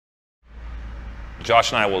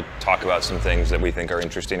Josh and I will talk about some things that we think are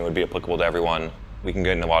interesting and would be applicable to everyone. We can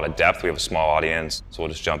get into a lot of depth. We have a small audience, so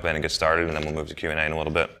we'll just jump in and get started, and then we'll move to Q&A in a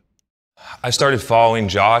little bit. I started following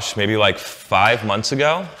Josh maybe like 5 months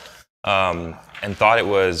ago, and thought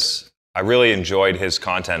I really enjoyed his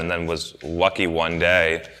content, and then was lucky one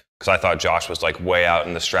day, because I thought Josh was like way out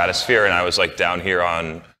in the stratosphere, and I was like down here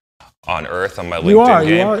on Earth on my LinkedIn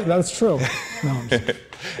game. You are. That's true. No, I'm just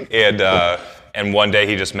and one day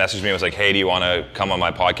he just messaged me and was like, hey, do you want to come on my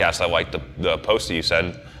podcast? I liked the post that you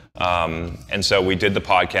said. And so we did the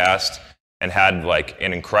podcast and had like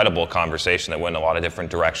an incredible conversation that went in a lot of different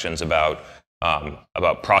directions about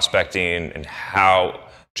prospecting, and how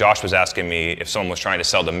Josh was asking me if someone was trying to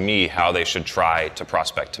sell to me, how they should try to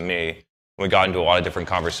prospect to me. We got into a lot of different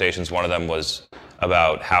conversations. One of them was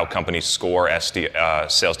about how companies score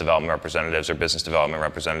sales development representatives or business development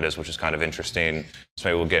representatives, which is kind of interesting. So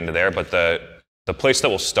maybe we'll get into there. But the place that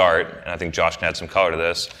we'll start, and I think Josh can add some color to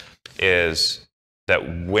this, is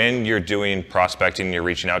that when you're doing prospecting and you're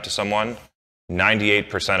reaching out to someone,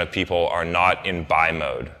 98% of people are not in buy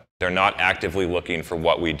mode. They're not actively looking for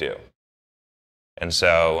what we do. And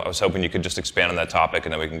so I was hoping you could just expand on that topic,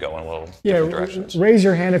 and then we can go in a little different directions. Raise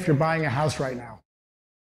your hand if you're buying a house right now.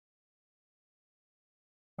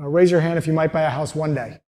 Raise your hand if you might buy a house one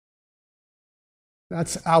day.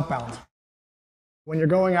 That's outbound. When you're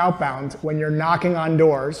going outbound, when you're knocking on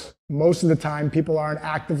doors, most of the time people aren't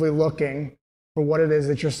actively looking for what it is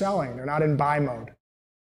that you're selling. They're not in buy mode.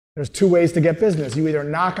 There's two ways to get business. You either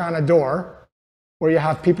knock on a door, or you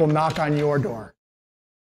have people knock on your door.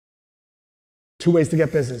 Two ways to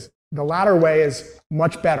get business. The latter way is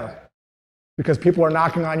much better, because people are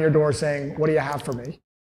knocking on your door saying, what do you have for me? It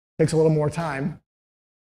takes a little more time,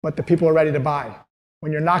 but the people are ready to buy.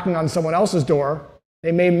 When you're knocking on someone else's door,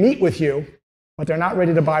 they may meet with you, but they're not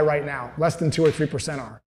ready to buy right now. Less than 2 or 3%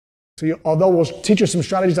 are. So although we'll teach you some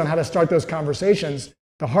strategies on how to start those conversations,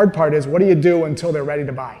 the hard part is, what do you do until they're ready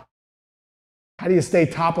to buy? How do you stay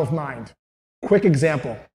top of mind? Quick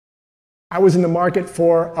example. I was in the market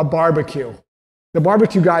for a barbecue. The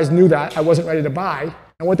barbecue guys knew that I wasn't ready to buy,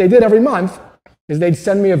 and what they did every month is they'd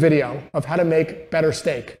send me a video of how to make better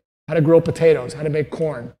steak, how to grill potatoes, how to make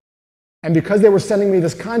corn. And because they were sending me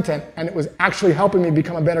this content, and it was actually helping me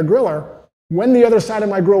become a better griller, when the other side of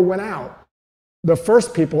my grill went out, the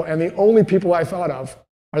first people and the only people I thought of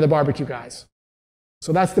are the barbecue guys.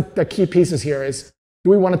 So that's the key pieces here is, do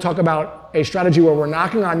we want to talk about a strategy where we're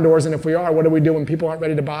knocking on doors, and if we are, what do we do when people aren't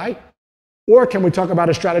ready to buy? Or can we talk about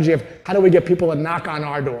a strategy of how do we get people to knock on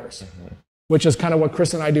our doors, which is kind of what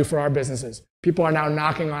Chris and I do for our businesses. People are now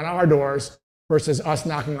knocking on our doors versus us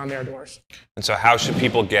knocking on their doors. And so how should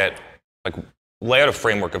people lay out a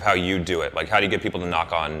framework of how you do it? Like, how do you get people to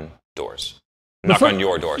knock on doors? Knock on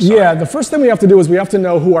your door, sorry. Yeah, the first thing we have to do is we have to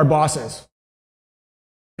know who our boss is.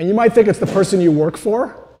 And you might think it's the person you work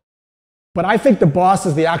for, but I think the boss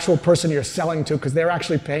is the actual person you're selling to, because they're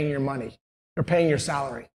actually paying your money. They're paying your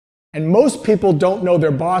salary. And most people don't know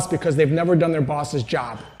their boss because they've never done their boss's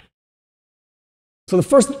job. So the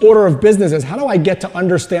first order of business is, how do I get to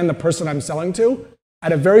understand the person I'm selling to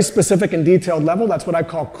at a very specific and detailed level? That's what I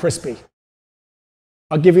call crispy.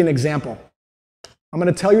 I'll give you an example. I'm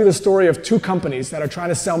going to tell you the story of two companies that are trying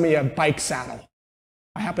to sell me a bike saddle.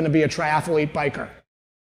 I happen to be a triathlete biker.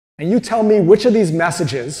 And you tell me which of these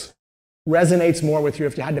messages resonates more with you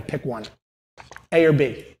if you had to pick one, A or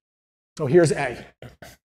B. So here's A.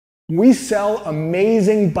 We sell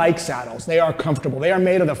amazing bike saddles. They are comfortable. They are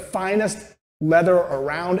made of the finest leather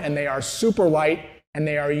around, and they are super light, and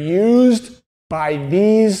they are used by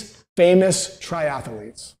these famous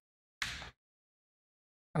triathletes.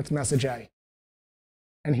 That's message A.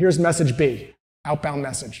 And here's message B, outbound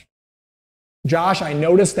message. Josh, I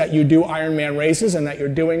noticed that you do Ironman races and that you're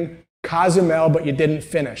doing Cozumel, but you didn't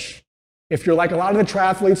finish. If you're like a lot of the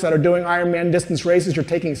triathletes that are doing Ironman distance races, you're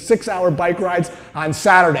taking 6-hour bike rides on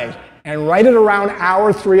Saturday. And right at around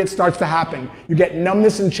hour 3, it starts to happen. You get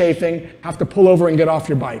numbness and chafing, have to pull over and get off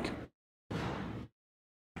your bike.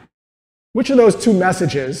 Which of those two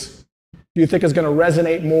messages do you think is going to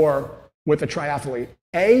resonate more with a triathlete,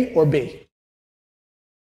 A or B?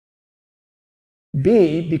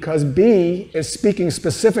 B, because B is speaking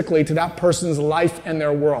specifically to that person's life and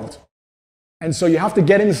their world. And so you have to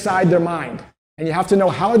get inside their mind, and you have to know,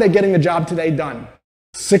 how are they getting the job today done?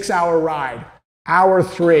 6-hour ride, hour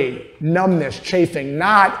 3, numbness, chafing,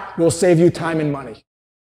 not will save you time and money.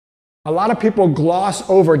 A lot of people gloss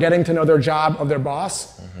over getting to know their job of their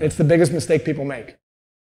boss. It's the biggest mistake people make.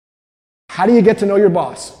 How do you get to know your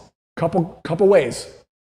boss? Couple ways.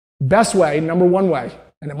 Best way, number one way,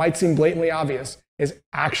 and it might seem blatantly obvious, is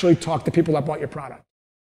actually talk to people that bought your product.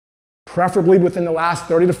 preferably within the last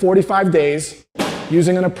 30 to 45 days,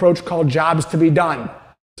 using an approach called jobs to be done.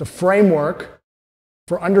 It's a framework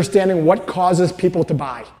for understanding what causes people to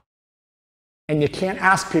buy. And you can't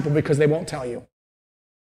ask people because they won't tell you.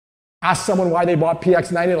 Ask someone why they bought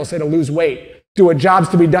PX90, they'll say to lose weight. Do a jobs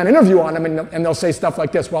to be done interview on them, and they'll say stuff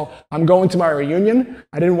like this: well, I'm going to my reunion,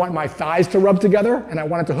 I didn't want my thighs to rub together, and I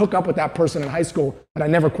wanted to hook up with that person in high school that I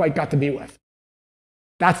never quite got to be with.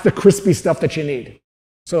 That's the crispy stuff that you need.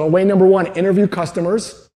 So way number one, interview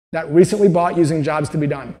customers that recently bought using jobs to be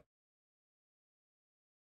done.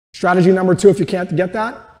 Strategy number two, if you can't get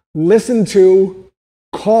that, listen to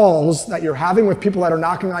calls that you're having with people that are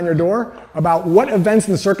knocking on your door about what events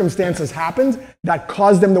and circumstances happened that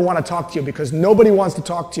caused them to want to talk to you, because nobody wants to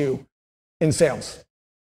talk to you in sales.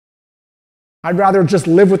 I'd rather just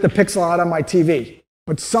live with the pixel out on my TV.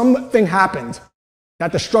 But something happened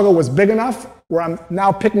that the struggle was big enough where I'm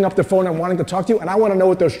now picking up the phone and wanting to talk to you, and I want to know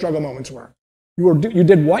what those struggle moments were. You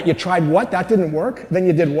did what? You tried what? That didn't work. Then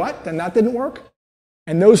you did what? Then that didn't work.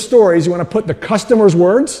 And those stories, you want to put the customer's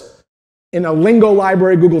words in a lingo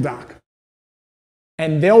library Google Doc.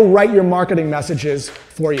 And they'll write your marketing messages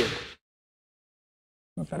for you.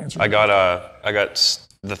 I got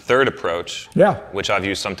the third approach, which I've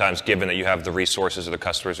used sometimes given that you have the resources or the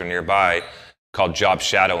customers are nearby, called job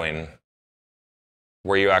shadowing,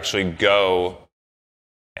 where you actually go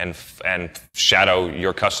and shadow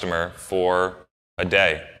your customer for a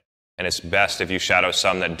day. And it's best if you shadow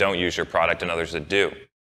some that don't use your product and others that do.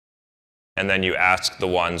 And then you ask the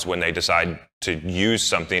ones when they decide to use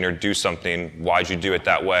something or do something, why'd you do it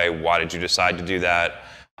that way? Why did you decide to do that?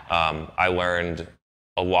 I learned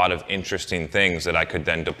a lot of interesting things that I could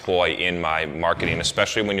then deploy in my marketing,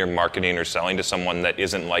 especially when you're marketing or selling to someone that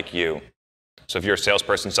isn't like you. So if you're a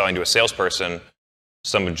salesperson selling to a salesperson,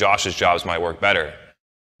 some of Josh's jobs might work better.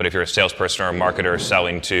 But if you're a salesperson or a marketer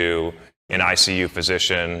selling to an ICU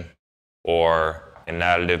physician or an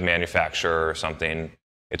additive manufacturer or something,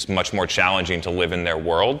 it's much more challenging to live in their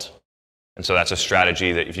world. And so that's a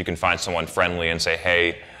strategy that if you can find someone friendly and say,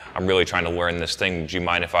 hey, I'm really trying to learn this thing, do you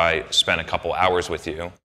mind if I spend a couple hours with you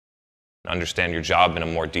and understand your job in a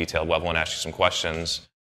more detailed level and ask you some questions?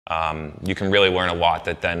 You can really learn a lot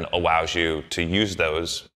that then allows you to use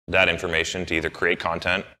that information to either create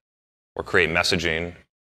content or create messaging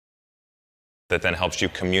that then helps you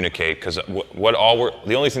communicate. Because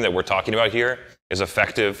the only thing that we're talking about here is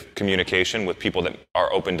effective communication with people that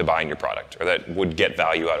are open to buying your product or that would get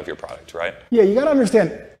value out of your product, right? Yeah, you got to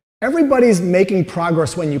understand, everybody's making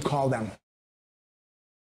progress when you call them.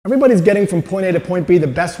 Everybody's getting from point A to point B the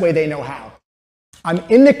best way they know how. I'm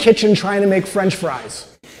in the kitchen trying to make French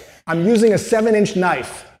fries. I'm using a 7-inch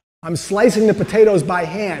knife. I'm slicing the potatoes by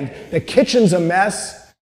hand. The kitchen's a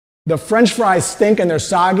mess. The French fries stink and they're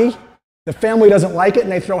soggy. The family doesn't like it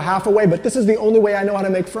and they throw half away, but this is the only way I know how to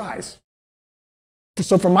make fries.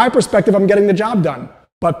 So from my perspective, I'm getting the job done.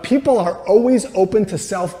 But people are always open to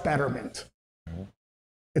self-betterment.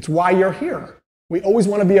 It's why you're here. We always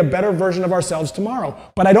want to be a better version of ourselves tomorrow,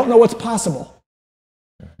 but I don't know what's possible.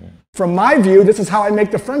 From my view, this is how I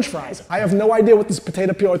make the French fries. I have no idea what this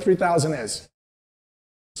potato peeler 3000 is.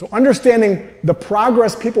 So understanding the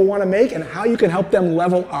progress people want to make and how you can help them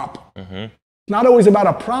level up. It's not always about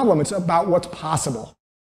a problem, it's about what's possible.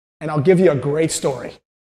 And I'll give you a great story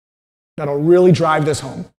that'll really drive this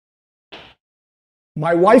home.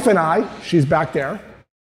 My wife and I, she's back there,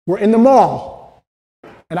 were in the mall.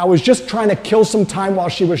 And I was just trying to kill some time while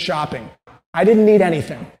she was shopping. I didn't need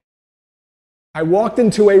anything. I walked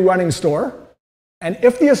into a running store, and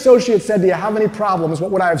if the associate said, do you have any problems,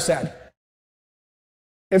 what would I have said?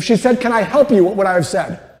 If she said, can I help you, what would I have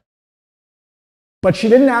said? But she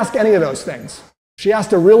didn't ask any of those things. She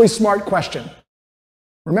asked a really smart question.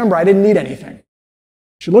 Remember, I didn't need anything.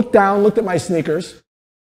 She looked down, looked at my sneakers,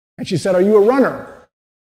 and she said, are you a runner?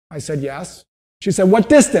 I said, yes. She said, what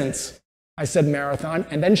distance? I said, marathon.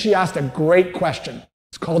 And then she asked a great question.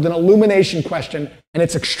 It's called an illumination question, and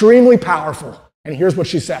it's extremely powerful. And here's what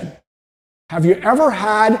she said. Have you ever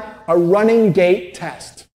had a running gait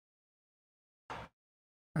test?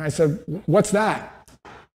 And I said, what's that?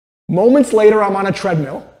 Moments later, I'm on a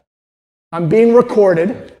treadmill. I'm being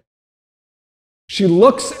recorded. She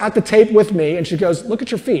looks at the tape with me, and she goes, look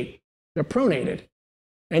at your feet. They're pronated.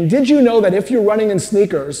 And did you know that if you're running in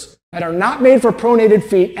sneakers that are not made for pronated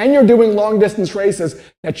feet and you're doing long-distance races,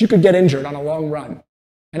 that you could get injured on a long run?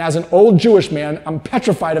 And as an old Jewish man, I'm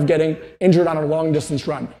petrified of getting injured on a long-distance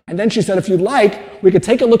run. And then she said, if you'd like, we could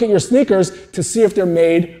take a look at your sneakers to see if they're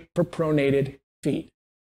made for pronated feet.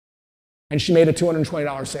 And she made a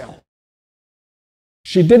 $220 sale.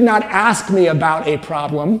 She did not ask me about a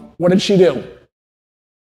problem. What did she do?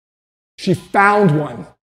 She found one.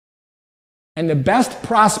 And the best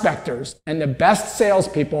prospectors and the best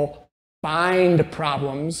salespeople find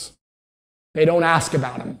problems. They don't ask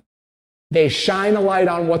about them. They shine a light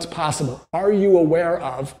on what's possible. Are you aware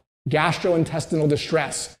of gastrointestinal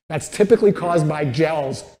distress? That's typically caused by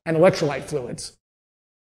gels and electrolyte fluids.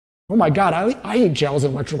 Oh my God, I eat gels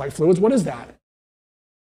and electrolyte fluids. What is that?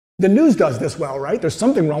 The news does this well, right? There's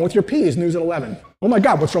something wrong with your peas, news at 11. Oh my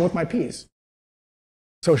God, what's wrong with my peas?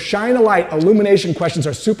 So shine a light, illumination questions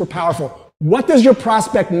are super powerful. What does your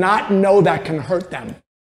prospect not know that can hurt them?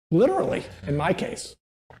 Literally, in my case.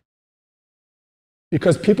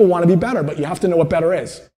 Because people want to be better, but you have to know what better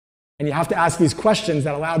is. And you have to ask these questions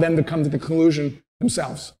that allow them to come to the conclusion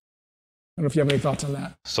themselves. I don't know if you have any thoughts on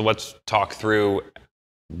that. So let's talk through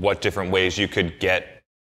what different ways you could get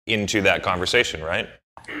into that conversation, right?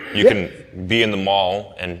 You can be in the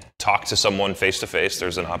mall and talk to someone face to face.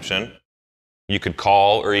 There's an option. You could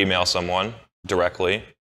call or email someone directly.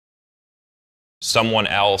 Someone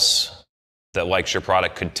else that likes your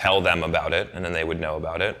product could tell them about it, and then they would know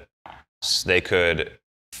about it. So they could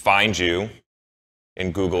find you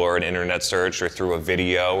in Google or an internet search or through a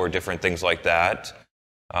video or different things like that.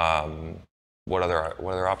 What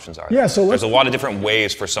other options are there? Yeah, so there's a lot of different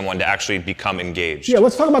ways for someone to actually become engaged. Yeah,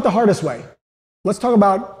 let's talk about the hardest way. Let's talk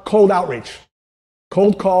about cold outreach.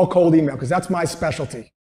 Cold call, cold email, because that's my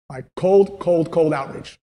specialty. Like cold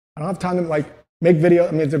outreach. I don't have time to make video.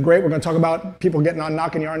 I mean, it's great. We're going to talk about people getting on,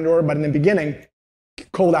 knocking your door, but in the beginning,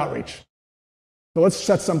 cold outreach. So let's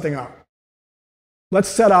set something up. Let's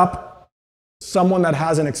set up someone that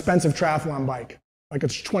has an expensive triathlon bike, like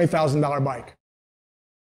it's a $20,000 bike.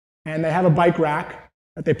 And they have a bike rack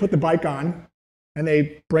that they put the bike on, and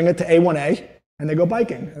they bring it to A1A, and they go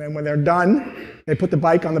biking. And then when they're done, they put the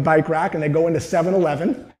bike on the bike rack, and they go into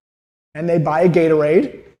 7-Eleven, and they buy a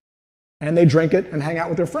Gatorade, and they drink it and hang out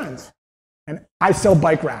with their friends. And I sell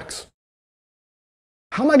bike racks.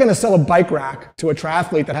 How am I going to sell a bike rack to a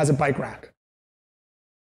triathlete that has a bike rack?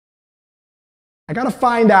 I got to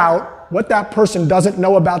find out what that person doesn't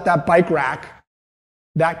know about that bike rack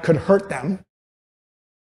that could hurt them,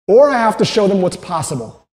 or I have to show them what's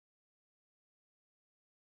possible.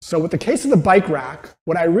 So with the case of the bike rack,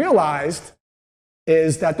 what I realized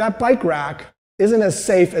is that that bike rack isn't as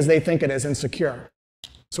safe as they think it is and secure.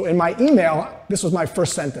 So in my email, this was my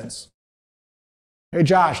first sentence. Hey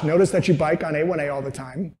Josh, notice that you bike on A1A all the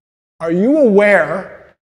time. Are you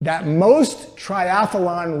aware that most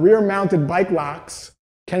triathlon rear-mounted bike locks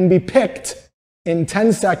can be picked in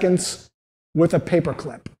 10 seconds with a paper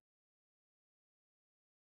clip?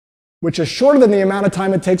 Which is shorter than the amount of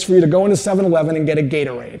time it takes for you to go into 7-Eleven and get a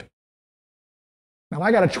Gatorade. Now,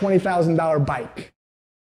 I got a $20,000 bike,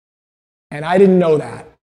 and I didn't know that.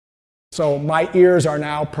 So my ears are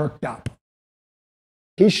now perked up.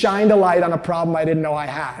 He shined a light on a problem I didn't know I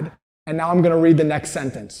had, and now I'm going to read the next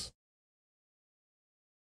sentence.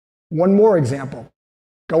 One more example.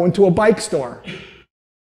 Go into a bike store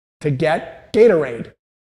to get Gatorade.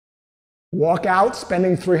 Walk out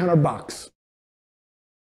spending $300.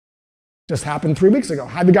 Just happened 3 weeks ago.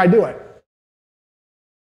 How'd the guy do it?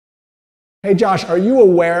 Hey Josh, are you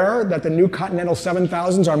aware that the new Continental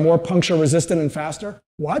 7000s are more puncture resistant and faster?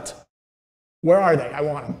 What? Where are they? I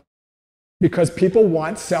want them. Because people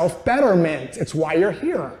want self-betterment. It's why you're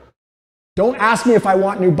here. Don't ask me if I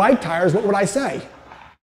want new bike tires. What would I say?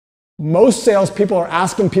 Most salespeople are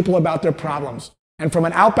asking people about their problems. And from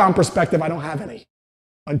an outbound perspective, I don't have any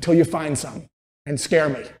until you find some and scare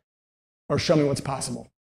me or show me what's possible.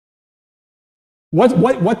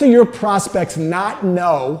 What do your prospects not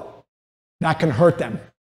know that can hurt them?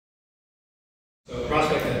 So a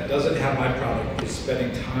prospect that doesn't have my product is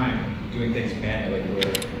spending time doing things manually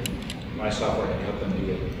where my software can help them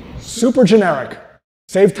do it. Super generic.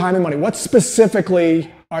 Save time and money. What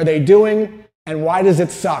specifically are they doing, and why does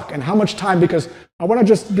it suck? And how much time? Because I want to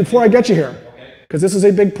just, before I get you here, because this is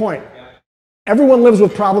a big point. Everyone lives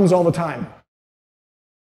with problems all the time.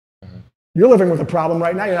 You're living with a problem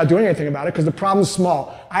right now. You're not doing anything about it because the problem's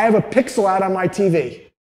small. I have a pixel out on my TV.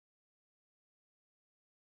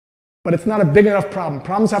 But it's not a big enough problem.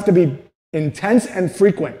 Problems have to be intense and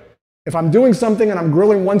frequent. If I'm doing something and I'm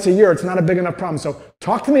grilling once a year, it's not a big enough problem. So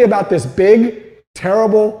talk to me about this big,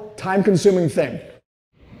 terrible, time-consuming thing.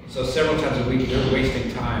 So several times a week, they're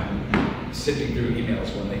wasting time sifting through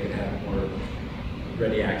emails when they could have more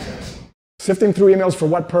ready access. Sifting through emails for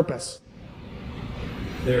what purpose?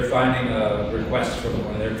 They're finding a request from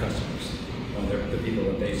one of their customers, one of the people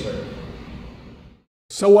that they serve.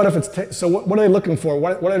 So what if it's so? What are they looking for?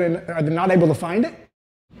 What are they not able to find it?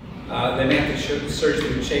 They may have to search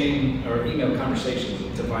through chain or email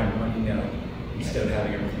conversations to find one email instead of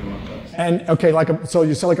having everything in one place. And okay, so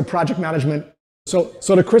you said like a project management. So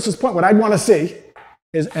to Chris's point, what I'd want to see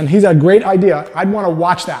is, and he's a great idea, I'd want to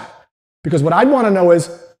watch that. Because what I'd want to know is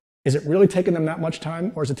it really taking them that much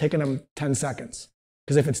time, or is it taking them 10 seconds?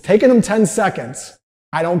 Because if it's taking them 10 seconds,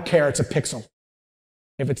 I don't care, it's a pixel.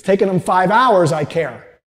 If it's taking them 5 hours, I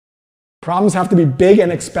care. Problems have to be big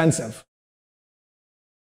and expensive.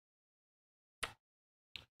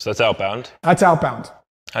 So that's outbound. That's outbound.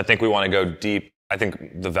 I think we want to go deep. I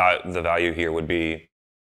think the value here would be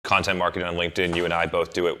content marketing on LinkedIn. You and I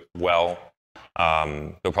both do it well.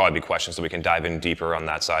 There'll probably be questions that we can dive in deeper on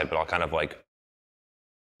that side, but I'll kind of like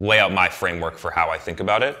lay out my framework for how I think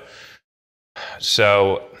about it.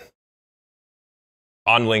 So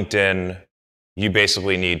on LinkedIn, you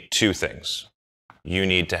basically need two things. You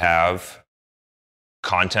need to have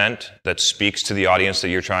content that speaks to the audience that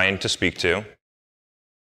you're trying to speak to.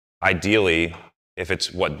 Ideally, if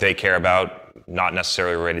it's what they care about, not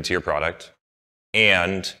necessarily related to your product.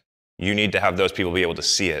 And you need to have those people be able to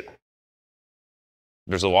see it.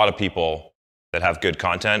 There's a lot of people that have good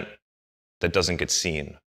content that doesn't get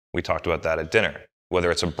seen. We talked about that at dinner.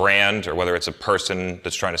 Whether it's a brand or whether it's a person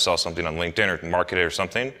that's trying to sell something on LinkedIn or market it or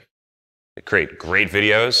something, they create great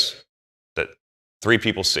videos that 3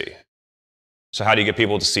 people see. So how do you get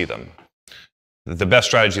people to see them? The best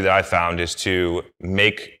strategy that I found is to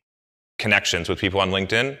make connections with people on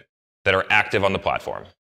LinkedIn that are active on the platform.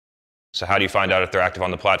 So how do you find out if they're active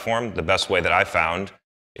on the platform? The best way that I found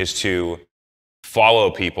is to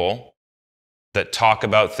follow people that talk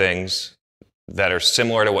about things that are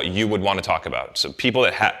similar to what you would want to talk about. So people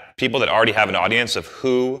that already have an audience of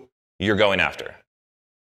who you're going after.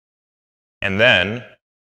 And then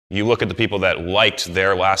you look at the people that liked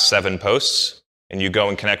their last 7 posts, and you go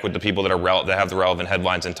and connect with the people that have the relevant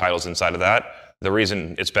headlines and titles inside of that. The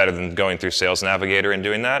reason it's better than going through Sales Navigator and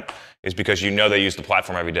doing that is because you know they use the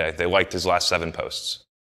platform every day. They liked his last 7 posts.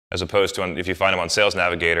 As opposed to if you find them on Sales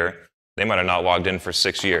Navigator, they might have not logged in for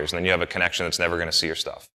 6 years, and then you have a connection that's never going to see your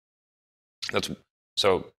stuff.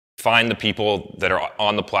 So find the people that are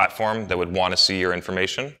on the platform that would want to see your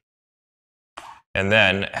information. And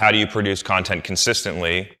then how do you produce content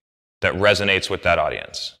consistently that resonates with that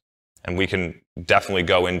audience? And we can definitely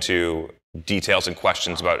go into details and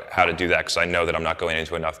questions about how to do that, because I know that I'm not going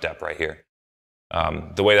into enough depth right here.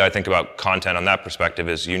 The way that I think about content on that perspective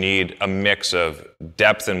is you need a mix of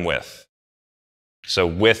depth and width. So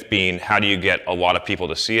width being how do you get a lot of people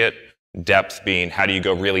to see it? Depth being how do you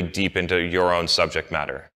go really deep into your own subject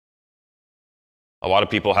matter? A lot of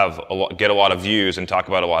people get a lot of views and talk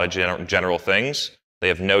about a lot of general things. They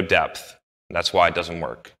have no depth. That's why it doesn't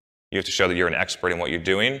work. You have to show that you're an expert in what you're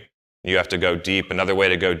doing. You have to go deep. Another way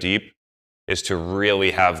to go deep is to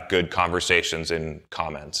really have good conversations in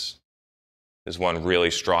comments. Is one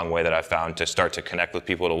really strong way that I found to start to connect with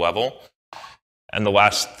people at a level. And the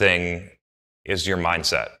last thing is your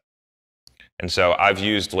mindset. And so I've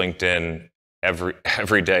used LinkedIn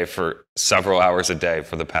every day for several hours a day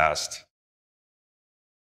for the past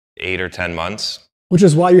 8 or 10 months. Which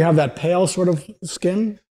is why you have that pale sort of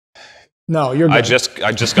skin? No, you're good. I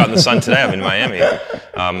just got in the sun today. I'm in Miami.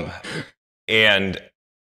 And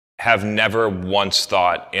have never once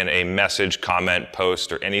thought in a message, comment,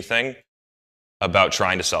 post, or anything about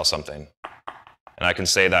trying to sell something. And I can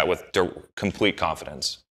say that with complete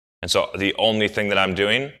confidence. And so the only thing that I'm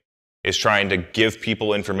doing is trying to give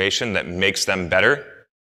people information that makes them better,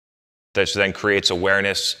 that then creates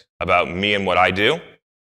awareness about me and what I do,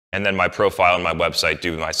 and then my profile and my website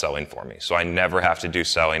do my selling for me. So I never have to do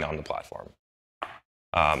selling on the platform.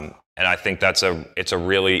 And I think it's a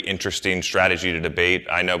really interesting strategy to debate.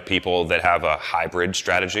 I know people that have a hybrid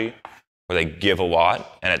strategy where they give a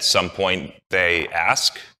lot, and at some point they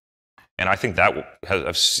ask. And I think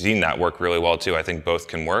I've seen that work really well too. I think both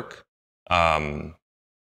can work.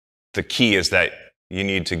 The key is that you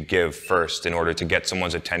need to give first in order to get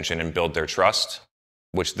someone's attention and build their trust,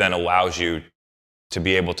 which then allows you to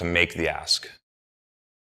be able to make the ask.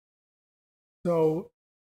 So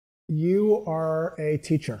you are a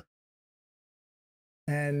teacher,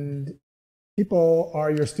 and people are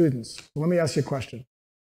your students. So let me ask you a question.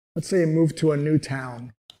 Let's say you move to a new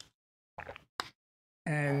town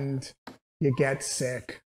and you get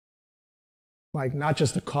sick, like not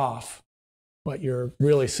just a cough, but you're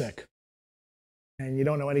really sick, and you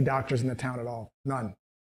don't know any doctors in the town at all, none.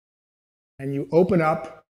 And you open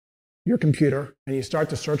up your computer and you start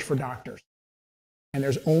to search for doctors, and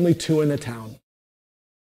there's only 2 in the town.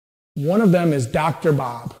 One of them is Dr.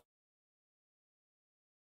 Bob,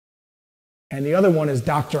 and the other one is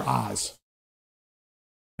Dr. Oz.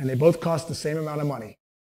 And they both cost the same amount of money.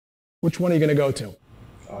 Which one are you going to go to?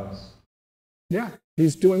 Oz. Yeah,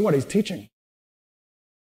 he's doing what? He's teaching.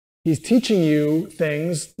 He's teaching you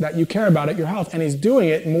things that you care about at your house, and he's doing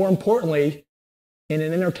it, more importantly, in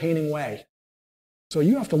an entertaining way. So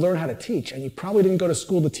you have to learn how to teach, and you probably didn't go to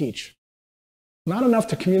school to teach. Not enough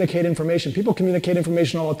to communicate information. People communicate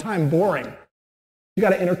information all the time, boring. You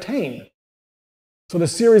got to entertain. So the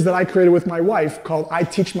series that I created with my wife called I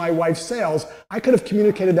Teach My Wife Sales, I could have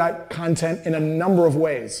communicated that content in a number of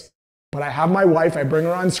ways. But I have my wife, I bring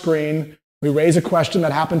her on screen, we raise a question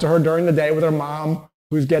that happened to her during the day with her mom,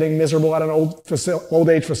 who's getting miserable at an old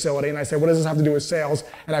age facility, and I say, what does this have to do with sales?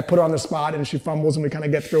 And I put her on the spot, and she fumbles, and we kind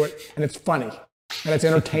of get through it, and it's funny, and it's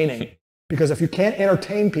entertaining. Because if you can't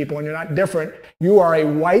entertain people and you're not different, you are a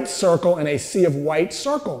white circle in a sea of white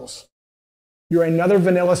circles. You're another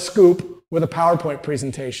vanilla scoop with a PowerPoint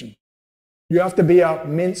presentation. You have to be a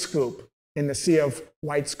mint scoop in the sea of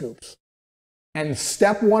white scoops. And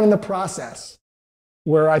step one in the process,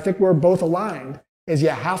 where I think we're both aligned, is you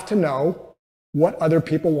have to know what other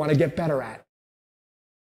people want to get better at.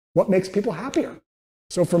 What makes people happier?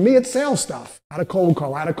 So for me, it's sales stuff. How to cold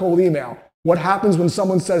call, how to cold email. What happens when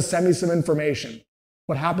someone says, send me some information?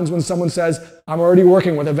 What happens when someone says, I'm already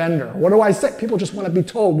working with a vendor? What do I say? People just want to be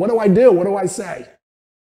told, what do I do? What do I say?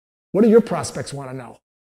 What do your prospects want to know?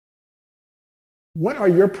 What are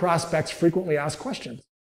your prospects frequently asked questions?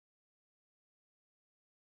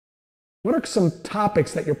 What are some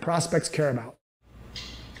topics that your prospects care about?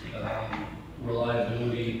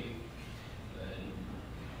 Reliability and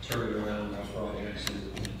turning around our projects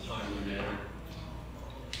in a timely manner.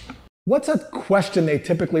 What's a question they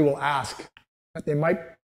typically will ask that they might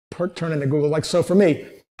turn into Google? Like, so for me,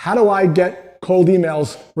 how do I get cold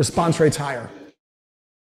emails response rates higher?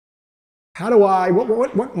 How do I,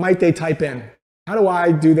 what might they type in? How do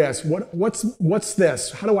I do this? What's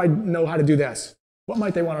this? How do I know how to do this? What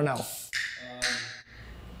might they want to know?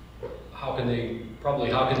 How can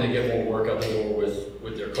they get more work out the door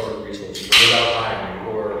with their current resources without hiring,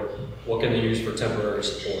 or what can they use for temporary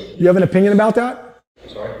support? You have an opinion about that?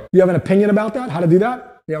 Sorry? You have an opinion about that? How to do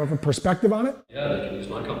that? You have a perspective on it? Yeah, they can use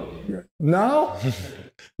my company. No?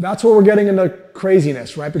 That's where we're getting into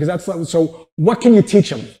craziness, right? Because that's, so what can you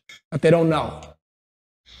teach them that they don't know?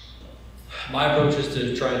 My approach is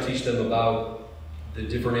to try and teach them about the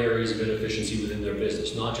different areas of inefficiency within their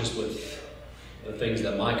business, not just with the things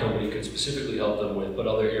that my company could specifically help them with, but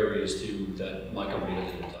other areas too that my company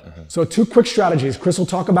hasn't done. So 2 quick strategies. Chris will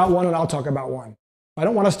talk about one and I'll talk about one. I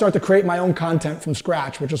don't want to start to create my own content from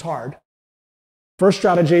scratch, which is hard. First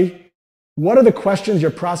strategy, what are the questions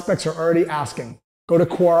your prospects are already asking? Go to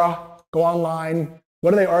Quora, go online.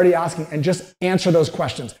 What are they already asking? And just answer those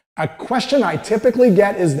questions. A question I typically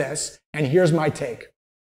get is this, and here's my take.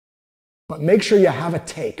 But make sure you have a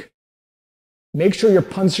take. Make sure you're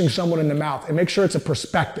punching someone in the mouth, and make sure it's a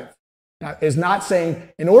perspective. That is not saying,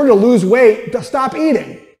 in order to lose weight, stop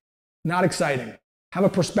eating. Not exciting. Have a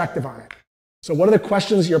perspective on it. So what are the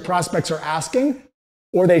questions your prospects are asking,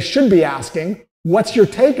 or they should be asking? What's your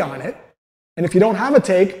take on it? And if you don't have a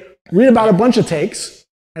take, read about a bunch of takes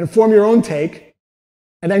and form your own take,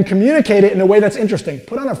 and then communicate it in a way that's interesting.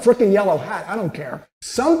 Put on a freaking yellow hat. I don't care.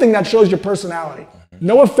 Something that shows your personality.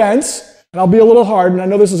 No offense, and I'll be a little hard, and I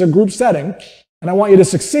know this is a group setting, and I want you to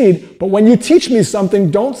succeed, but when you teach me something,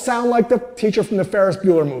 don't sound like the teacher from the Ferris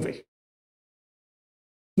Bueller movie.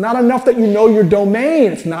 Not enough that you know your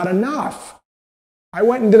domain. It's not enough. I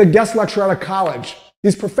went and did a guest lecture out of college.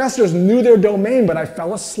 These professors knew their domain, but I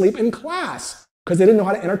fell asleep in class because they didn't know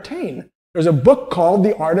how to entertain. There's a book called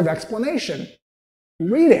The Art of Explanation.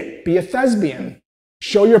 Read it. Be a thespian.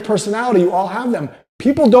 Show your personality. You all have them.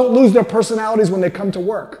 People don't lose their personalities when they come to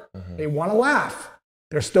work. They want to laugh.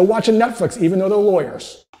 They're still watching Netflix, even though they're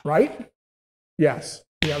lawyers, right? Yes,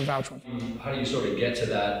 you have a vouch one. How do you sort of get to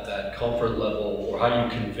that comfort level, or how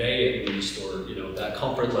do you convey at least, or that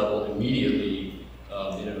comfort level immediately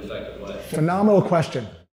in an effective way? Phenomenal question.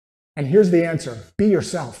 And here's the answer. Be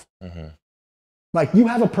yourself. Like, you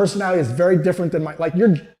have a personality that's very different than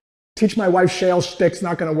teach my wife sales shtick's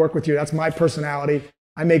not going to work with you. That's my personality.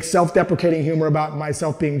 I make self-deprecating humor about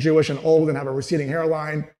myself being Jewish and old and have a receding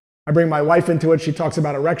hairline. I bring my wife into it. She talks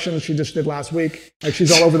about erections. She just did last week. Like,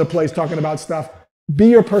 she's all over the place talking about stuff. Be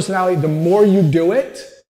your personality. The more you do it,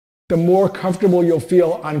 the more comfortable you'll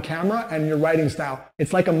feel on camera and your writing style.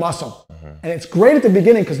 It's like a muscle. And it's great at the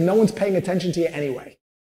beginning because no one's paying attention to you anyway.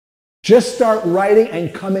 Just start writing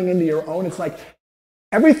and coming into your own. It's like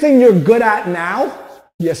everything you're good at now,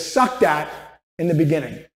 you sucked at in the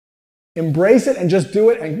beginning. Embrace it and just do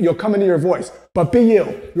it, and you'll come into your voice. But be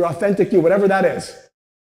you, your authentic you, whatever that is.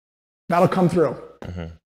 That'll come through.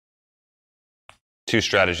 2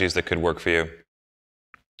 strategies that could work for you.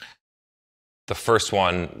 The first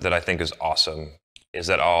one that I think is awesome is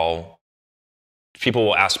that people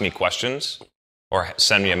will ask me questions or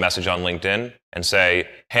send me a message on LinkedIn and say,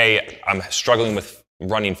 hey, I'm struggling with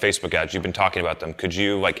running Facebook ads. You've been talking about them. Could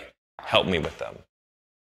you help me with them?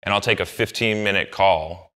 And I'll take a 15-minute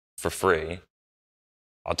call for free.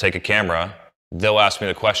 I'll take a camera. They'll ask me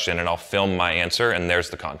the question and I'll film my answer, and there's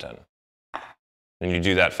the content. And you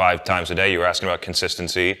do that 5 times a day. You were asking about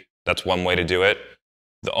consistency. That's one way to do it.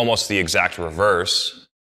 Almost the exact reverse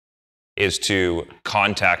is to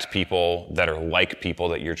contact people that are like people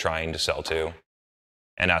that you're trying to sell to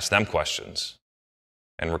and ask them questions.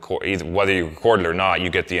 And record, either whether you record it or not,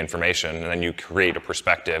 you get the information, and then you create a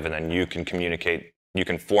perspective, and then you can communicate. You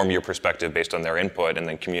can form your perspective based on their input and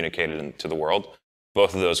then communicate it into the world.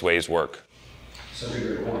 Both of those ways work. Such a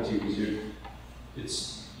great point too,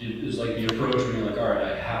 because it's like the approach when you're like, all right,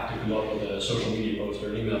 I have to come up with a social media post or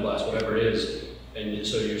an email blast, whatever it is, and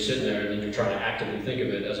so you're sitting there and then you're trying to actively think of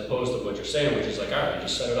it, as opposed to what you're saying, which is like, all right,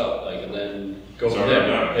 just set it up, and then go from there.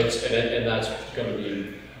 And that's going to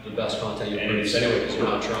be the best content you produce anyway, because you're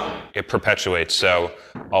not trying. It perpetuates. So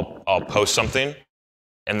I'll post something,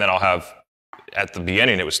 and then I'll have, at the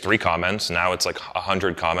beginning it was 3 comments, now it's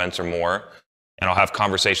 100 comments or more. And I'll have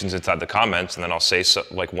conversations inside the comments, and then I'll say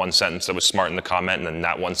one sentence that was smart in the comment, and then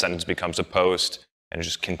that one sentence becomes a post, and it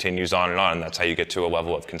just continues on. And that's how you get to a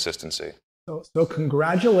level of consistency. So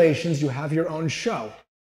congratulations, you have your own show.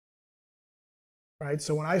 Right?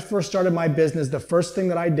 So when I first started my business, the first thing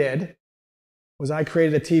that I did was I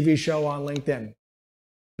created a TV show on LinkedIn,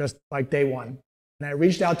 just like day one. And I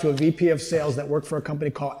reached out to a VP of sales that worked for a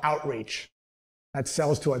company called Outreach that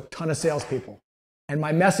sells to a ton of salespeople. And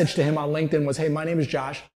my message to him on LinkedIn was, hey, my name is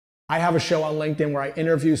Josh. I have a show on LinkedIn where I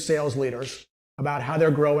interview sales leaders about how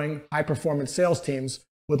they're growing high-performance sales teams.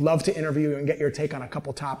 Would love to interview you and get your take on a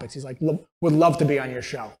couple topics. He's like, would love to be on your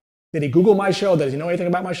show. Did he Google my show? Does he know anything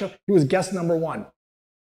about my show? He was guest number 1,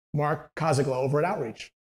 Mark Koziglo over at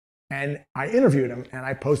Outreach. And I interviewed him, and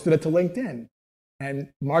I posted it to LinkedIn.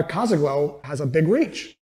 And Mark Koziglo has a big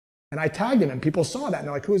reach. And I tagged him, and people saw that. And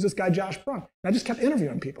they're like, who is this guy, Josh Braun? And I just kept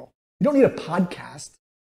interviewing people. You don't need a podcast.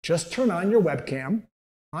 Just turn on your webcam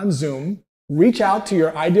on Zoom, reach out to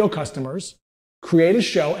your ideal customers, create a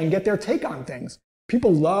show, and get their take on things.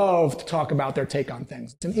 People love to talk about their take on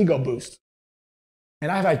things. It's an ego boost. And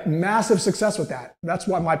I've had massive success with that. That's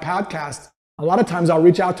why my podcast, a lot of times I'll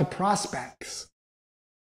reach out to prospects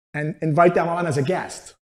and invite them on as a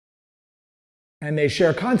guest. And they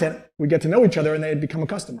share content, we get to know each other, and they become a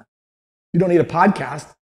customer. You don't need a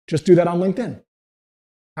podcast, just do that on LinkedIn.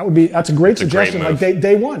 That's a great suggestion,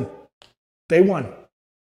 day one. Day one.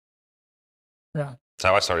 Yeah. That's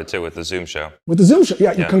how I started too, with the Zoom show. With the Zoom show,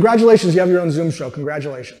 yeah. Congratulations, you have your own Zoom show.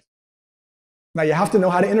 Congratulations. Now you have to know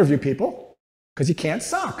how to interview people, because you can't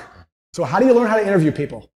suck. So how do you learn how to interview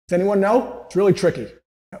people? Does anyone know? It's really tricky.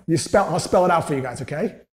 I'll spell it out for you guys,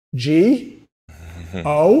 okay? G-O,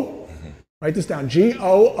 write this down,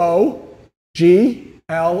 G-O-O-G-L-E.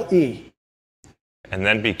 And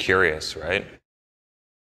then be curious, right?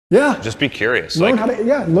 Yeah. Just be curious. Learn how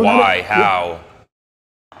to, why, how?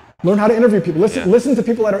 Learn how to interview people. Listen to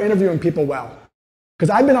people that are interviewing people well. Because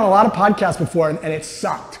I've been on a lot of podcasts before, and it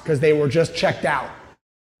sucked because they were just checked out.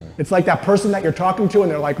 It's like that person that you're talking to,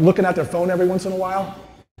 and they're looking at their phone every once in a while.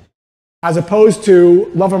 As opposed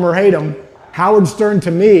to, love him or hate him, Howard Stern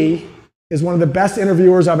to me is one of the best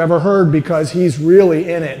interviewers I've ever heard, because he's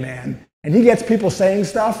really in it, man. And he gets people saying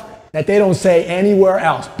stuff that they don't say anywhere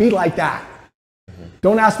else. Be like that.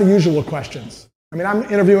 Don't ask the usual questions. I mean, I'm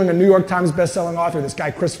interviewing a New York Times bestselling author, this guy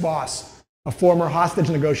Chris Voss, a former hostage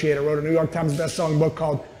negotiator, wrote a New York Times bestselling book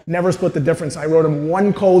called Never Split the Difference. I wrote him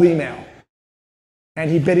 1 cold email, and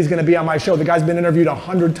he bid he's going to be on my show. The guy's been interviewed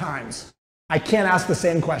 100 times. I can't ask the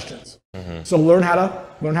same questions. So learn how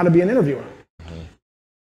to be an interviewer.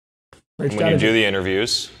 When you do the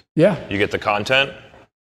interviews, you get the content,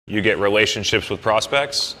 you get relationships with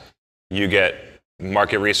prospects, you get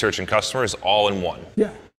market research and customers all in one.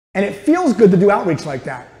 Yeah, and it feels good to do outreach like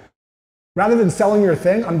that. Rather than selling your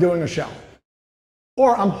thing, I'm doing a show.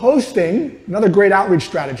 Or I'm hosting, another great outreach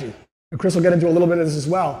strategy. And Chris will get into a little bit of this as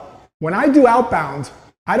well. When I do outbound,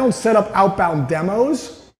 I don't set up outbound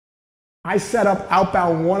demos. I set up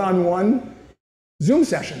outbound one-on-one Zoom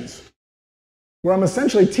sessions where I'm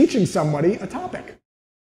essentially teaching somebody a topic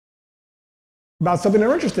about something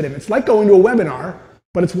they're interested in. It's like going to a webinar,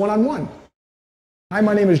 but it's one-on-one. Hi,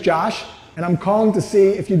 my name is Josh, and I'm calling to see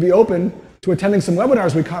if you'd be open to attending some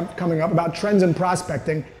webinars coming up about trends in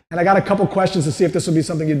prospecting, and I got a couple questions to see if this would be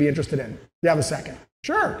something you'd be interested in. You have a second?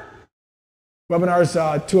 Sure. Webinar's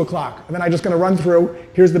 2 o'clock, and then I'm just going to run through,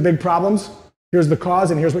 here's the big problems, here's the cause,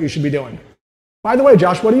 and here's what you should be doing. By the way,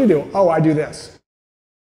 Josh, what do you do? Oh, I do this.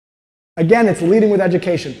 Again, it's leading with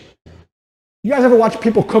education. You guys ever watch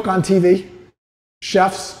people cook on TV?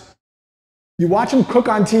 Chefs? You watch them cook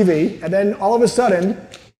on TV, and then all of a sudden,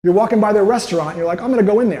 you're walking by their restaurant, and you're like, I'm going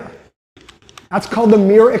to go in there. That's called the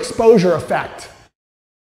mere exposure effect.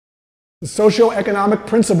 The socioeconomic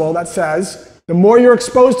principle that says the more you're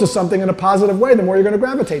exposed to something in a positive way, the more you're going to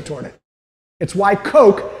gravitate toward it. It's why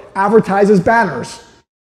Coke advertises banners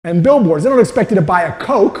and billboards. They don't expect you to buy a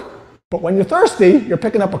Coke, but when you're thirsty, you're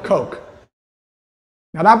picking up a Coke.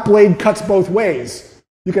 Now that blade cuts both ways.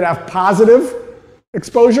 You could have positive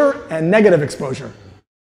exposure and negative exposure.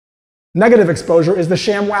 Negative exposure is the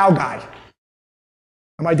ShamWow guy.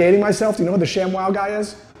 Am I dating myself? Do you know what the ShamWow guy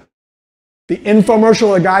is? The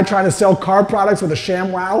infomercial of a guy trying to sell car products with a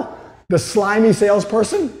ShamWow? The slimy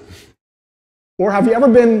salesperson? Or have you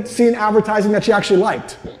ever seen advertising that you actually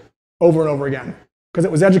liked over and over again? Because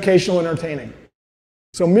it was educational and entertaining.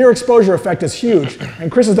 So mere exposure effect is huge,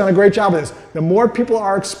 and Chris has done a great job of this. The more people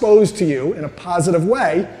are exposed to you in a positive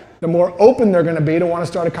way, the more open they're going to be to want to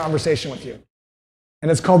start a conversation with you.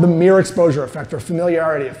 And it's called the mere exposure effect or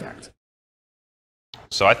familiarity effect.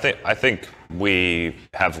 So I think we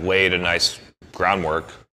have laid a nice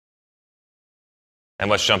groundwork. And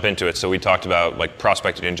let's jump into it. So we talked about like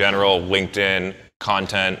prospecting in general, LinkedIn,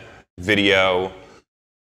 content, video.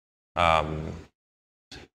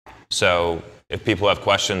 So if people have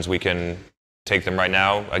questions, we can take them right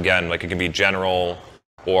now. Again, like it can be general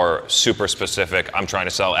or super specific. I'm trying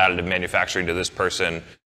to sell additive manufacturing to this person.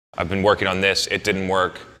 I've been working on this. It didn't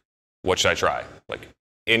work. What should I try? Like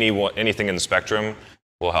anything in the spectrum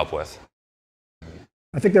will help with.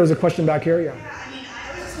 I think there was a question back here. Yeah. Yeah, I mean,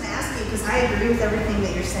 I was just going to ask you, because I agree with everything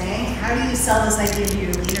that you're saying. How do you sell this idea to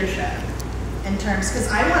your leadership in terms, because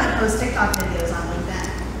I want to post TikTok videos on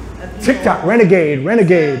LinkedIn. Of people, TikTok, renegade.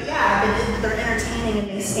 Yeah, but they're entertaining and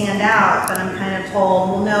they stand out, but I'm kind of told,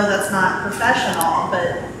 well, no, that's not professional,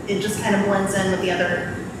 but it just kind of blends in with the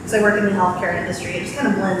other, because I work in the healthcare industry, it just kind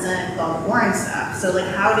of blends in with all the boring stuff. So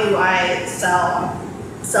like, how do I sell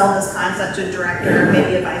this concept to a director,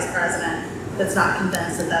 maybe a vice president, that's not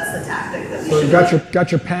convinced that that's the tactic that we So should you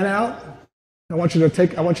got your pen out? I want you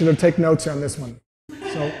to take notes on this one.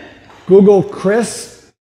 So Google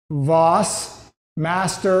Chris Voss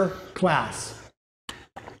Master Class,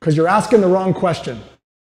 because you're asking the wrong question.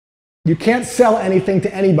 You can't sell anything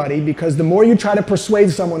to anybody, because the more you try to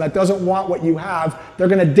persuade someone that doesn't want what you have, they're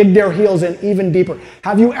going to dig their heels in even deeper.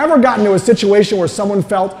 Have you ever gotten to a situation where someone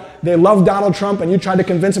felt they love Donald Trump and you tried to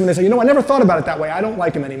convince them and they say, you know, I never thought about it that way. I don't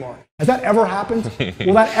like him anymore. Has that ever happened?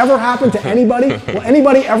 Will that ever happen to anybody? Will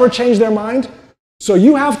anybody ever change their mind? So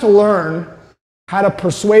you have to learn how to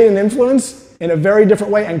persuade and influence in a very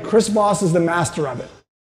different way, and Chris Voss is the master of it.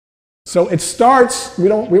 So it starts, we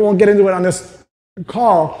won't get into it on this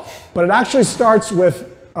call, but it actually starts with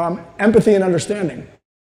empathy and understanding.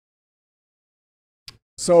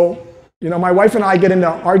 So, you know, my wife and I get into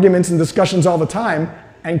arguments and discussions all the time,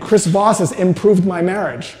 and Chris Voss has improved my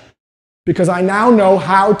marriage because I now know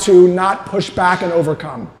how to not push back and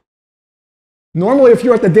overcome. Normally, if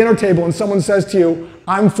you're at the dinner table and someone says to you,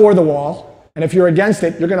 I'm for the wall, and if you're against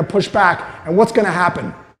it, you're going to push back, and what's going to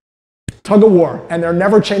happen? Tug of war, and they're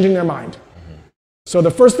never changing their mind. So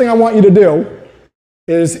the first thing I want you to do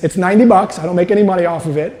is, it's $90, I don't make any money off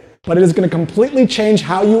of it, but it is going to completely change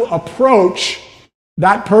how you approach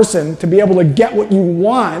that person to be able to get what you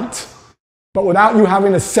want, but without you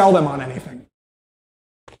having to sell them on anything.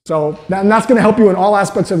 So and that's going to help you in all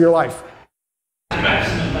aspects of your life.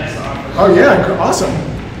 Oh yeah, awesome.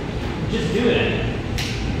 Just do it.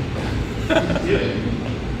 Just do it.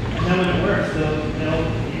 And then when it works, they'll go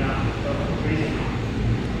crazy.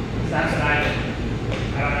 So that's what I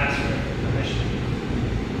don't ask for permission.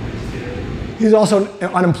 I just do it. He's also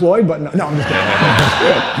unemployed, but no, I'm just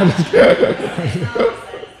kidding.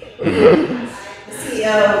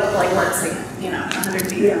 CEO like works like 100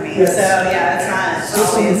 feet from me. Yes. So yeah, it's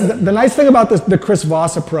not always. The nice thing about the Chris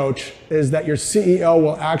Voss approach is that your CEO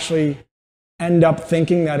will actually end up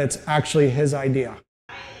thinking that it's actually his idea.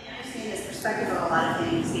 I understand his perspective on a lot of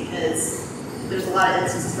things, because there's a lot of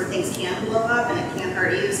instances where things can blow up and it can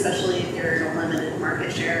hurt you, especially if you're in a limited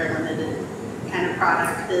market share, limited kind of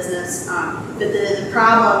product business. But the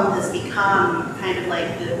problem has become kind of like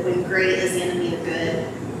when great is the enemy of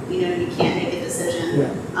good. You know, you can't make a decision,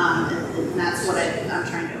 and that's what I'm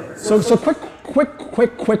trying to overcome. So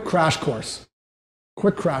quick crash course.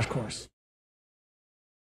 Quick crash course.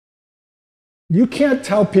 You can't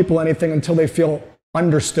tell people anything until they feel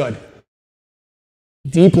understood,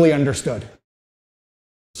 deeply understood.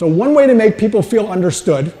 So one way to make people feel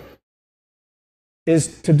understood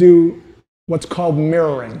is to do what's called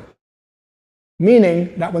mirroring.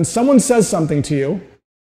 Meaning that when someone says something to you,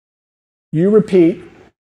 you repeat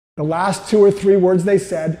the last 2 or 3 words they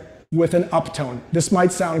said with an uptone. This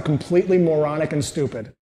might sound completely moronic and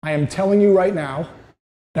stupid. I am telling you right now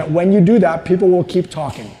that when you do that, people will keep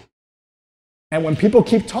talking. And when people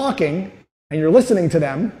keep talking and you're listening to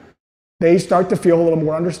them, they start to feel a little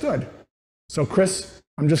more understood. So Chris,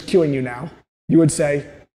 I'm just cueing you now. You would say,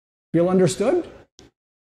 feel understood?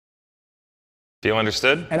 Feel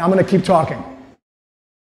understood? And I'm going to keep talking.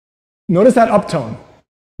 Notice that uptone.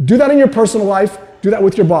 Do that in your personal life. Do that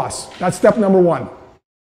with your boss. That's step number 1.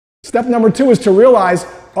 Step number 2 is to realize,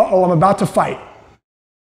 uh-oh, I'm about to fight.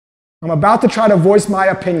 I'm about to try to voice my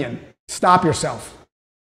opinion. Stop yourself.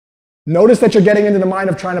 Notice that you're getting into the mind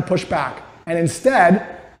of trying to push back. And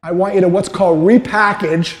instead, I want you to what's called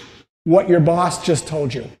repackage what your boss just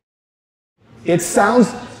told you. It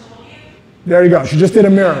sounds, there you go. She just did a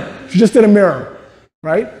mirror. She just did a mirror,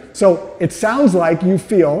 right? So it sounds like you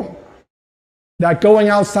feel that going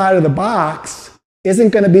outside of the box isn't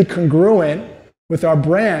going to be congruent with our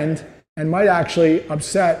brand and might actually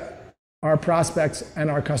upset our prospects and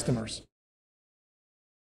our customers.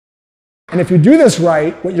 And if you do this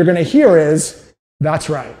right, what you're going to hear is, that's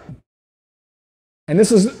right. And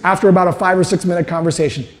this is after about a 5 or 6 minute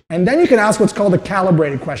conversation. And then you can ask what's called a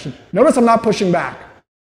calibrated question. Notice I'm not pushing back.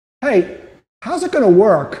 Hey, how's it going to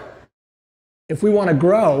work if we want to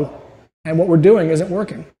grow and what we're doing isn't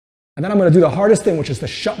working? And then I'm going to do the hardest thing, which is to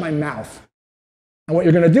shut my mouth. And what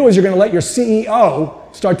you're going to do is you're going to let your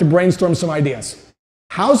CEO start to brainstorm some ideas.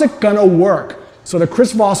 How's it going to work? So the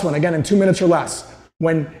Chris Voss one, again, in 2 minutes or less.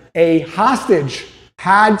 When a hostage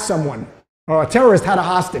had someone, or a terrorist had a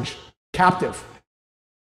hostage, captive,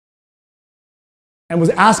 and was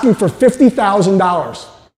asking for $50,000.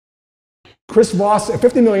 Chris Voss,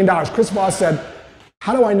 $50 million. Chris Voss said,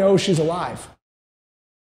 how do I know she's alive?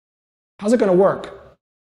 How's it going to work?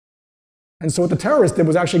 And so what the terrorist did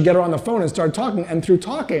was actually get her on the phone and start talking. And through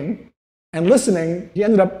talking and listening, he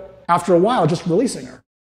ended up, after a while, just releasing her.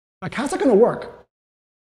 Like, how's that going to work?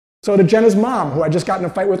 So to Jenna's mom, who I just got in a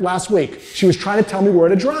fight with last week, she was trying to tell me where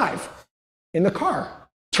to drive in the car.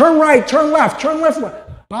 Turn right, turn left, turn left.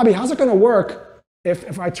 Bobby, how's it going to work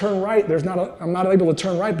if I turn right, I'm not able to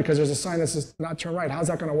turn right because there's a sign that says not turn right. How's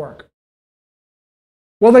that going to work?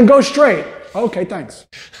 Well, then go straight. Okay, thanks.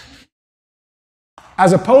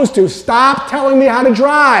 As opposed to stop telling me how to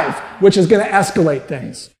drive, which is going to escalate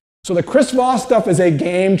things. So the Chris Voss stuff is a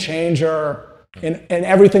game changer in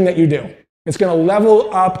everything that you do. It's going to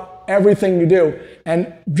level up everything you do.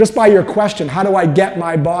 And just by your question, how do I get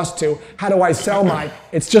my boss to? How do I sell mine?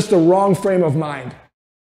 It's just the wrong frame of mind.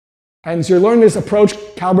 And so you're learning this approach,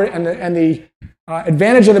 calibrate, and the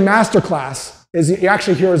advantage of the masterclass is you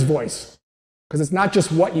actually hear his voice. Because it's not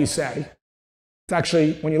just what you say. It's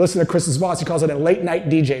actually, when you listen to Chris's Voss, he calls it a late night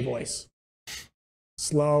DJ voice.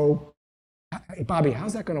 Slow. Hey, Bobby,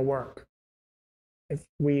 how's that going to work if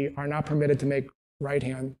we are not permitted to make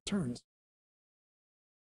right-hand turns?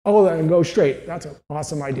 Oh, then go straight. That's an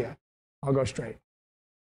awesome idea. I'll go straight.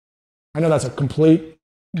 I know that's a complete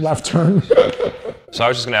left turn. So I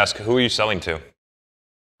was just going to ask, who are you selling to?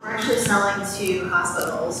 We're actually selling to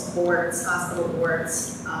hospitals, boards, hospital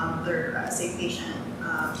boards, their safe patient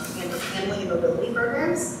handling and mobility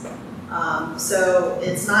programs. So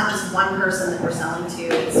it's not just one person that we're selling to.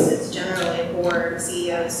 It's generally a board,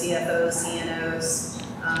 CEOs, CFOs,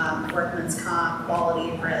 CNOs, workman's comp,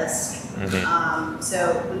 quality, risk. Mm-hmm.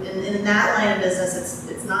 So in that line of business,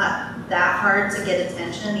 it's not that hard to get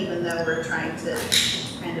attention, even though we're trying to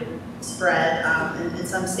kind of spread. In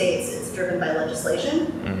some states, it's driven by legislation,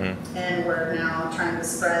 mm-hmm. and we're now trying to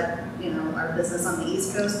spread, our business on the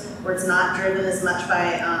East Coast, where it's not driven as much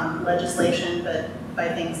by legislation, but by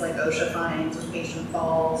things like OSHA fines or patient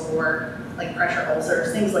falls or like pressure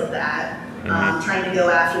ulcers, things like that. Mm-hmm. Trying to go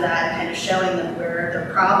after that and kind of showing them where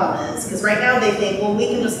their problem is. Because right now they think, well, we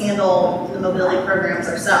can just handle the mobility programs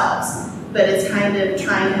ourselves. But it's kind of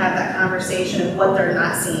trying to have that conversation of what they're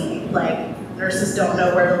not seeing. Like, nurses don't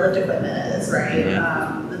know where the lift equipment is, right?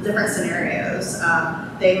 Mm-hmm. The different scenarios.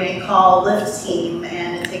 They may call a lift team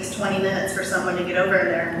and it takes 20 minutes for someone to get over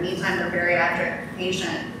there. In the meantime, their bariatric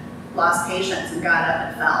patient lost patience and got up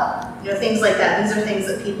and fell. Things like that. These are things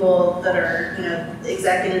that people that are,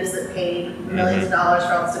 executives that paid millions of dollars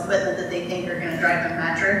for all this equipment that they think are going to drive their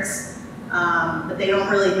metrics, but they don't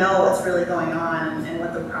really know what's really going on and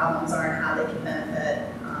what the problems are and how they can benefit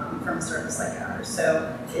from a service like ours.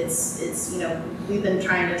 So it's we've been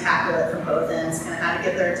trying to tackle it from both ends, kind of how to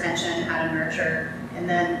get their attention, how to nurture, and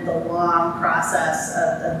then the long process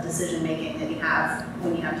of decision making that you have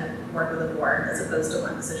when you have to work with a board as opposed to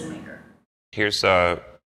one decision maker. Here's something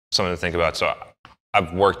to think about. So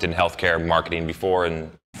I've worked in healthcare marketing before,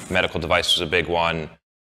 and medical device was a big one.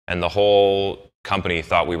 And the whole company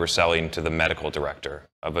thought we were selling to the medical director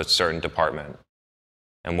of a certain department.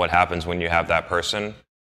 And what happens when you have that person?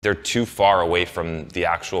 They're too far away from the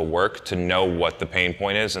actual work to know what the pain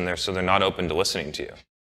point is, and so they're not open to listening to you.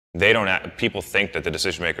 People think that the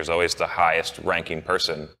decision maker is always the highest ranking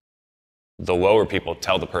person. The lower people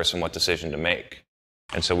tell the person what decision to make.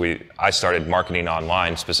 And so I started marketing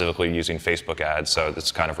online, specifically using Facebook ads, so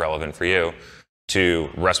that's kind of relevant for you, to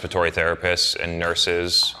respiratory therapists and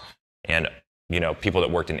nurses and people that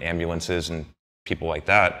worked in ambulances and people like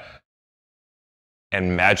that.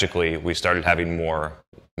 And magically, we started having more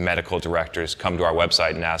medical directors come to our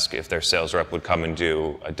website and ask if their sales rep would come and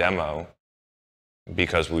do a demo,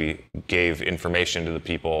 because we gave information to the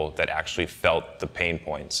people that actually felt the pain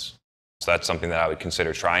points. So that's something that I would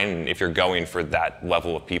consider trying. And if you're going for that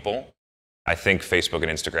level of people, I think Facebook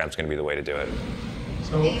and Instagram is going to be the way to do it. Thanks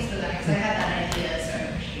for that, because I had that idea, so I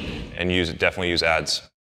appreciate it. And definitely use ads.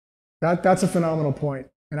 That's a phenomenal point.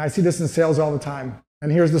 And I see this in sales all the time.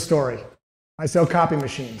 And here's the story. I sell copy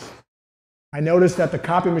machines. I noticed that the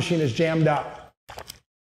copy machine is jammed up.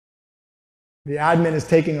 The admin is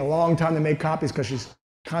taking a long time to make copies because she's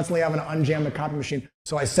constantly having to unjam the copy machine.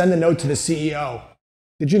 So I send a note to the CEO.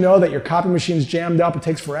 Did you know that your copy machine's jammed up? It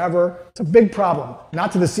takes forever. It's a big problem.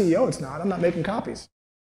 Not to the CEO, it's not. I'm not making copies.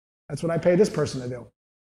 That's what I pay this person to do.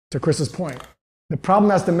 To Chris's point. The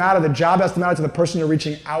problem has to matter, the job has to matter to the person you're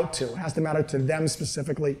reaching out to. It has to matter to them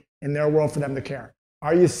specifically in their world for them to care.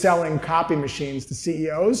 Are you selling copy machines to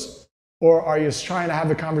CEOs, or are you trying to have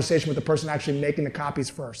the conversation with the person actually making the copies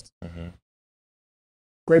first? Mm-hmm.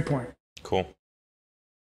 Great point. Cool.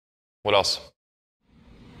 What else?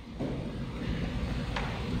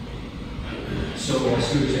 So I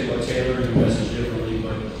see what you're saying about tailoring the message differently,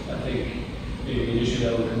 but I think maybe an issue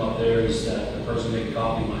that would come up there is that the person making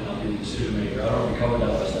copy might not be the decision maker. I don't know if we covered that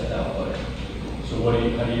last step out, but so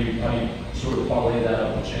how do you sort of parlay that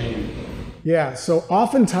up the chain? Yeah, so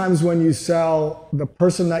oftentimes when you sell, the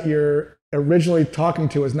person that you're originally talking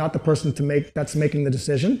to is not the person that's making the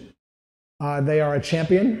decision. They are a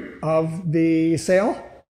champion of the sale,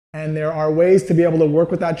 and there are ways to be able to work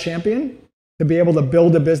with that champion to be able to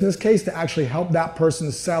build a business case to actually help that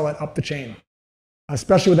person sell it up the chain,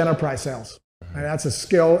 especially with enterprise sales. And that's a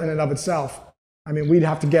skill in and of itself. I mean, we'd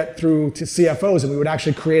have to get through to CFOs, and we would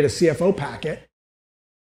actually create a CFO packet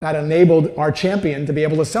that enabled our champion to be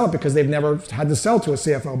able to sell it, because they've never had to sell to a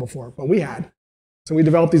CFO before, but we had. So we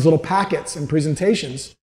developed these little packets and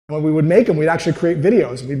presentations. And when we would make them, we'd actually create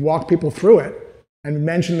videos. We'd walk people through it and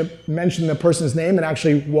mention the person's name and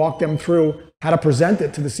actually walk them through how to present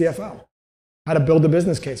it to the CFO, how to build a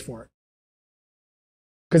business case for it.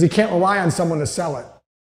 Because you can't rely on someone to sell it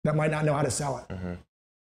that might not know how to sell it. Mm-hmm.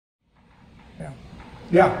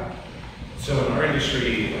 Yeah. So in our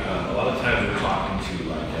industry, a lot of times we're talking to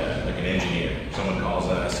like an engineer. Someone calls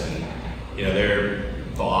us, and their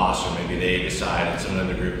boss, or maybe they decide in some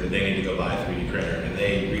other group that they need to go buy a 3D printer, and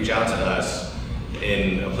they reach out to us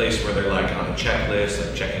in a place where they're like on a checklist,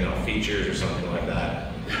 like checking out features or something like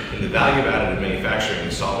that. And the value added in manufacturing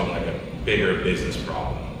is solving like a bigger business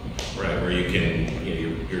problem, right? Where you can,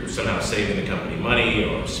 you're somehow saving the company money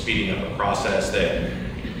or speeding up a process that.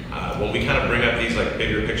 When we kind of bring up these like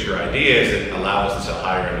bigger picture ideas that allow us to sell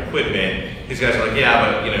higher end equipment, these guys are like,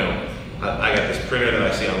 yeah, but I got this printer that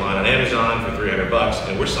I see online on Amazon for $300,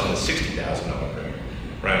 and we're selling a $60,000 printer,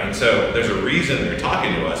 right? And so there's a reason they're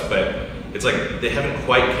talking to us, but it's like they haven't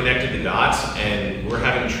quite connected the dots, and we're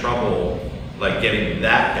having trouble like getting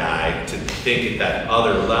that guy to think at that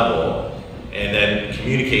other level and then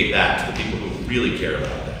communicate that to the people who really care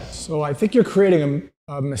about that. So I think you're creating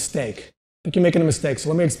a mistake. I think you're making a mistake. So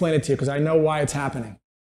let me explain it to you, because I know why it's happening.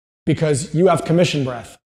 Because you have commission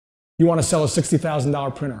breath. You want to sell a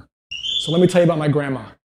 $60,000 printer. So let me tell you about my grandma.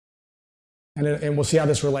 And we'll see how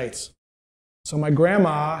this relates. So my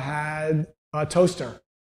grandma had a toaster.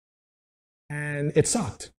 And it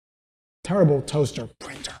sucked. Terrible toaster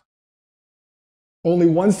printer. Only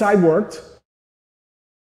one side worked.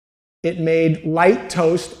 It made light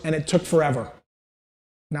toast, and it took forever.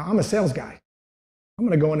 Now, I'm a sales guy. I'm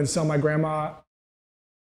going to go in and sell my grandma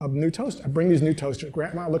a new toaster. I bring these new toasters.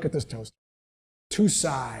 Grandma, look at this toaster. 2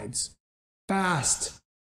 sides, fast,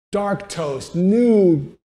 dark toast,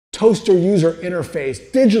 new toaster user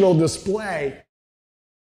interface, digital display.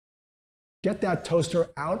 Get that toaster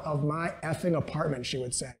out of my effing apartment, she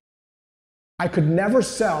would say. I could never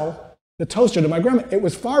sell the toaster to my grandma. It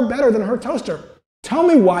was far better than her toaster. Tell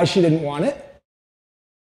me why she didn't want it.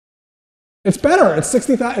 It's better. It's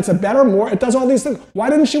 $60,000. It's a better, more. It does all these things. Why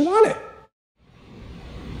didn't she want it?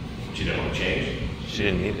 She didn't want to change? She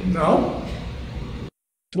didn't need it. No.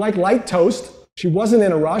 She liked light toast. She wasn't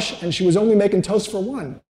in a rush, and she was only making toast for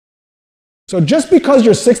one. So just because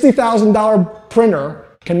your $60,000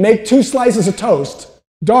 printer can make 2 slices of toast,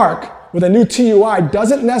 dark, with a new TUI,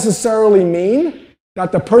 doesn't necessarily mean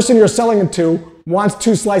that the person you're selling it to wants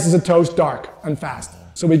 2 slices of toast dark and fast.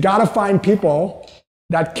 So we got to find people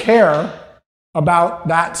that care about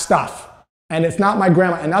that stuff. And it's not my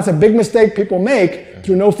grandma. And that's a big mistake people make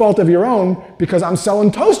through no fault of your own, because I'm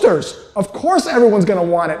selling toasters. Of course everyone's going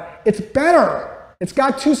to want it. It's better. It's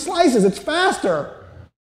got 2 slices. It's faster.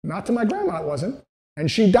 Not to my grandma, it wasn't.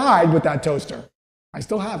 And she died with that toaster. I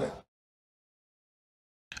still have it.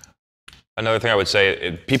 Another thing I would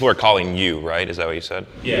say, people are calling you, right? Is that what you said?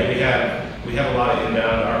 Yeah, we have a lot of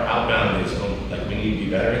inbound. Our outbound is like, we need to be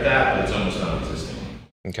better at that, but it's almost non-existent.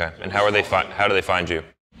 Okay. And how do they find you?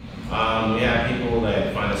 We have people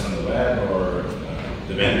that find us on the web, or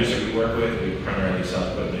the vendors that we work with. We primarily sell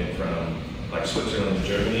equipment from like Switzerland and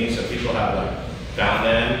Germany. So people have like found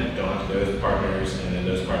them, gone to those partners, and then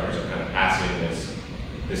those partners are kind of passing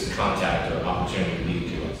this contact or opportunity lead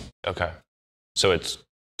to us. Okay. So it's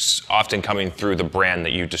often coming through the brand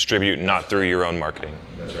that you distribute, not through your own marketing.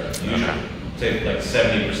 That's right. Usually, say like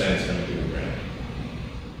 70% is coming through the brand.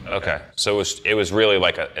 Okay. So it was really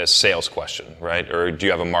like a sales question, right? Or do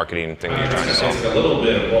you have a marketing thing that you're trying to sell? It's a little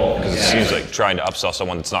bit of both. Because it seems like trying to upsell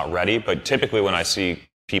someone that's not ready. But typically when I see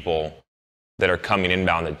people that are coming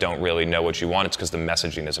inbound that don't really know what you want, it's because the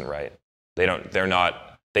messaging isn't right.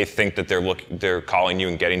 They think that they're calling you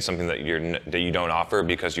and getting something that you don't offer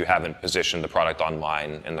because you haven't positioned the product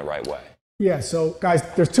online in the right way. Yeah, so guys,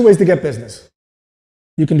 there's 2 ways to get business.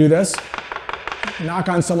 You can do this, knock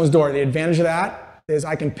on someone's door. The advantage of that is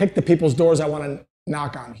I can pick the people's doors I want to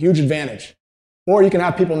knock on. Huge advantage. Or you can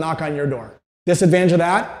have people knock on your door. Disadvantage of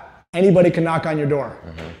that, anybody can knock on your door.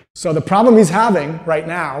 Mm-hmm. So the problem he's having right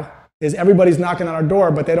now is everybody's knocking on our door,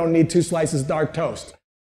 but they don't need 2 slices dark toast.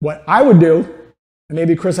 What I would do, and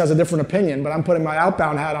maybe Chris has a different opinion, but I'm putting my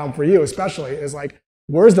outbound hat on for you especially, is like,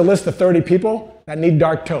 where's the list of 30 people that need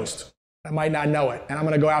dark toast that might not know it? And I'm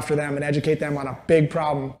going to go after them and educate them on a big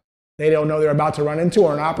problem they don't know they're about to run into,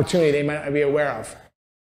 or an opportunity they might not be aware of.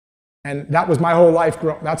 And that was my whole life.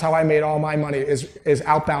 That's how I made all my money, is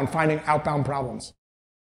outbound, finding outbound problems.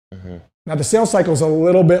 Mm-hmm. Now the sales cycle is a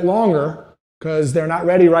little bit longer because they're not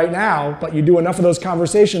ready right now, but you do enough of those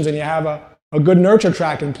conversations and you have a good nurture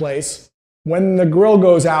track in place. When the grill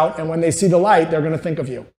goes out and when they see the light, they're going to think of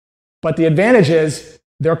you. But the advantage is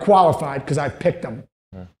they're qualified because I've picked them.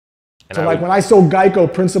 Mm. So like when I sold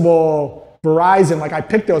Geico, Principal, Verizon, like I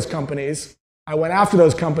picked those companies. I went after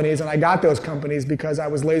those companies and I got those companies because I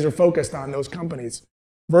was laser focused on those companies.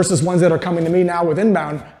 Versus ones that are coming to me now with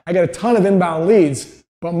inbound. I get a ton of inbound leads,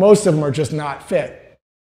 but most of them are just not fit.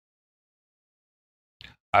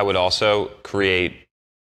 I would also create,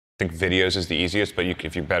 I think videos is the easiest, but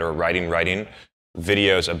if you're better at writing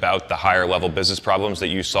videos about the higher level business problems that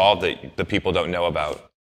you solve that the people don't know about.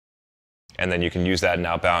 And then you can use that in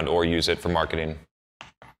outbound or use it for marketing.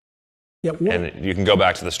 Yeah, and you can go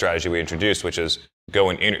back to the strategy we introduced, which is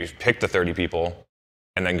go and pick the 30 people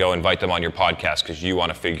and then go invite them on your podcast because you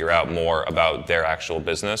want to figure out more about their actual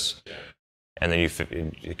business. And then you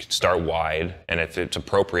can start wide, and if it's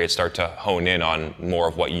appropriate, start to hone in on more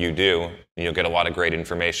of what you do. And you'll get a lot of great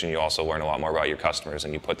information. You also learn a lot more about your customers,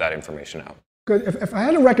 and you put that information out. Good. If I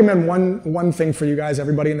had to recommend one thing for you guys,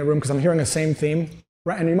 everybody in the room, because I'm hearing the same theme,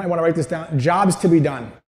 right? And you might want to write this down, jobs to be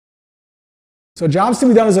done. So jobs to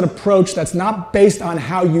be done is an approach that's not based on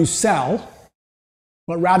how you sell,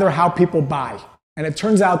 but rather how people buy. And it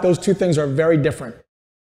turns out those 2 things are very different.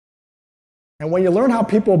 And when you learn how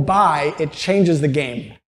people buy, it changes the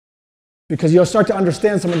game. Because you'll start to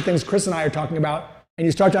understand some of the things Chris and I are talking about, and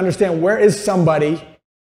you start to understand where is somebody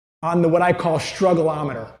on the what I call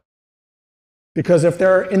struggleometer. Because if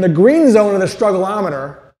they're in the green zone of the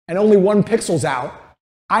struggleometer and only 1 pixel's out,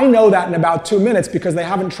 I know that in about 2 minutes because they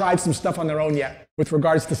haven't tried some stuff on their own yet with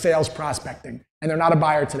regards to sales prospecting. And they're not a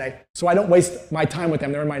buyer today. So I don't waste my time with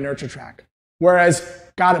them. They're in my nurture track. Whereas,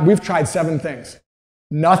 we've tried 7 things.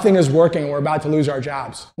 Nothing is working. We're about to lose our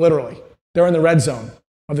jobs. Literally. They're in the red zone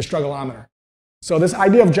of the struggleometer. So this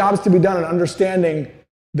idea of jobs to be done and understanding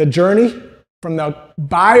the journey from the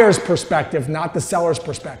buyer's perspective, not the seller's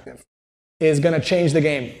perspective, is going to change the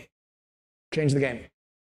game. Change the game.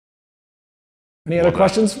 Any other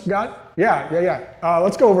questions, Scott? Yeah.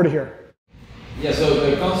 Let's go over to here. Yeah, so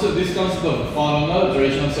this concept of a funnel, not a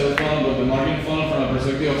traditional sales funnel, but the marketing funnel from a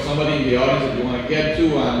perspective of somebody in the audience that you want to get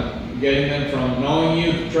to and getting them from knowing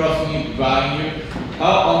you, to trusting you, to buying you.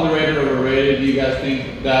 How underrated or overrated do you guys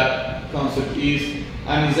think that concept is?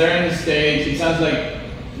 And is there any stage, it sounds like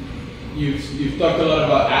you've talked a lot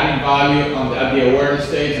about adding value at the awareness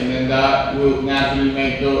stage, and then that will naturally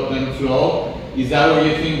make them flow. Is that what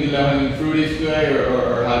you think the low-hanging fruit is today,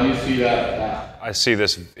 or how do you see that? I see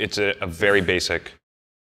this, it's a very basic.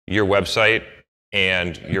 Your website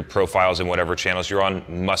and your profiles in whatever channels you're on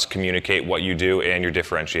must communicate what you do and your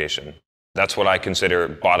differentiation. That's what I consider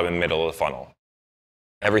bottom and middle of the funnel.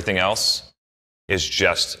 Everything else is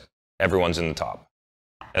just everyone's in the top.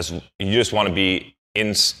 As you just want to be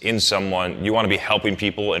in someone, you want to be helping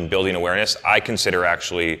people and building awareness. I consider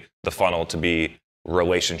actually the funnel to be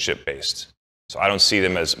relationship based. So I don't see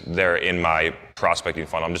them as they're in my prospecting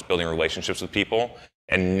funnel. I'm just building relationships with people,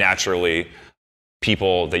 and naturally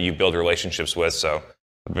people that you build relationships with. So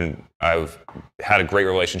I've had a great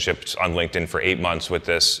relationship on LinkedIn for 8 months with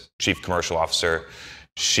this chief commercial officer.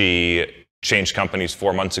 She changed companies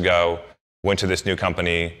 4 months ago, went to this new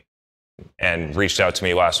company, and reached out to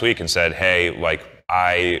me last week and said, hey, like,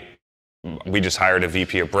 we just hired a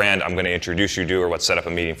VP of brand. I'm going to introduce you to her. Let's set up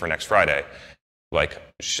a meeting for next Friday. Like,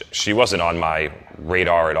 she wasn't on my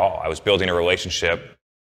radar at all. I was building a relationship.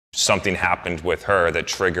 Something happened with her that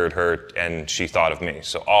triggered her, and she thought of me.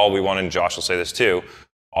 So all we want, and Josh will say this too,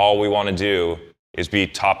 all we want to do is be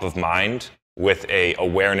top of mind with a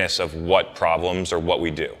awareness of what problems or what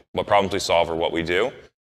we do, what problems we solve or what we do,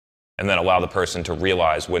 and then allow the person to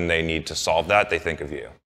realize when they need to solve that, they think of you.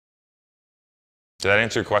 Did that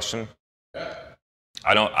answer your question? Yeah.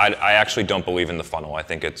 I actually don't believe in the funnel. I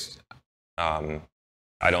think it's,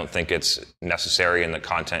 I don't think it's necessary, and the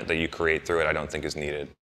content that you create through it, I don't think is needed.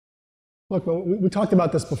 Look, we talked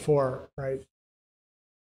about this before, right?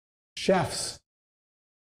 Chefs,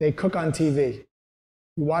 they cook on TV.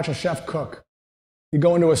 You watch a chef cook. You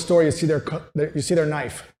go into a store, you see their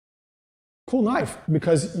knife. Cool knife,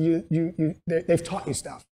 because they've taught you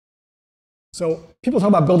stuff. So people talk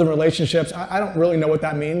about building relationships. I don't really know what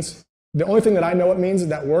that means. The only thing that I know it means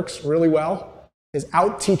that works really well is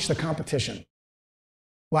out-teach the competition.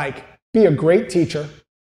 Like, be a great teacher,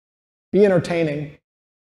 be entertaining,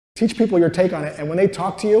 teach people your take on it, and when they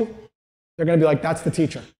talk to you, they're going to be like, that's the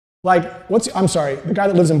teacher. Like, I'm sorry, the guy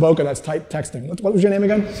that lives in Boca that's texting. What was your name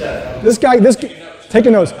again? Seth. This guy,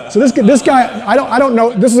 taking notes. So this guy, I don't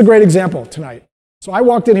know, this is a great example tonight. So I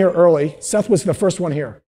walked in here early. Seth was the first one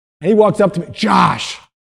here. And he walked up to me, Josh,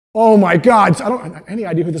 oh my God. I don't have any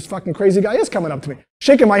idea who this fucking crazy guy is coming up to me.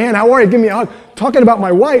 Shaking my hand, how are you? Give me a hug. Talking about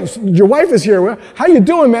my wife. Your wife is here. How you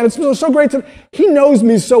doing, man? It's so great to... He knows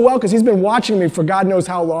me so well because he's been watching me for God knows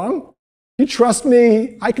how long. He trusts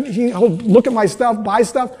me. He'll look at my stuff, buy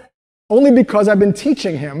stuff, only because I've been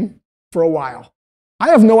teaching him for a while. I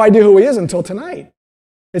have no idea who he is until tonight.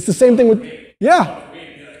 It's the same thing with... Yeah.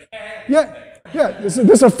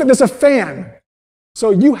 There's a fan. So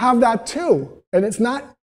you have that too. And it's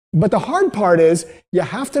not... But the hard part is you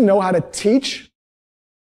have to know how to teach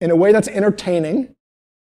in a way that's entertaining,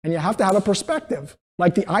 and you have to have a perspective.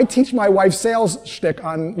 Like the I teach my wife sales shtick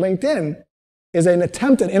on LinkedIn is an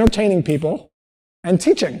attempt at entertaining people and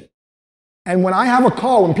teaching. And when I have a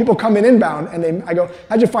call, when people come in inbound, and I go,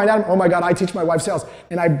 how'd you find out? Oh my God, I teach my wife sales.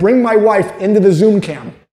 And I bring my wife into the Zoom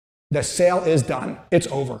cam. The sale is done. It's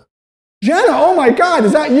over. Jenna, oh my God,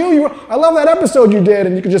 is that you? I love that episode you did.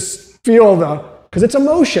 And you can just feel because it's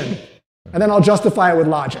emotion. And then I'll justify it with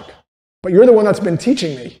logic. But you're the one that's been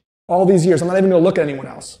teaching me all these years. I'm not even going to look at anyone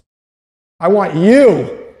else. I want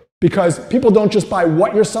you, because people don't just buy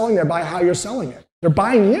what you're selling, they buy how you're selling it. They're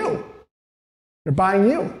buying you. They're buying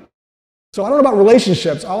you. So I don't know about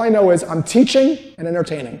relationships. All I know is I'm teaching and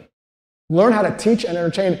entertaining. Learn how to teach and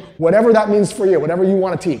entertain, whatever that means for you, whatever you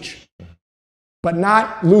want to teach. But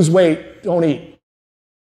not lose weight, don't eat.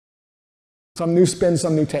 Some new spin,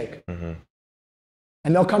 some new take. Mm-hmm.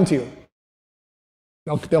 And they'll come to you.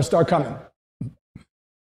 They'll start coming.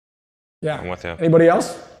 Yeah. I'm with you. Anybody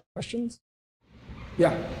else? Questions?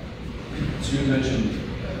 Yeah. So you mentioned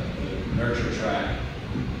the nurture track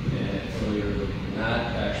earlier, and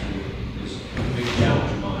that actually is a big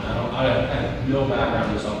challenge of mine. I have no background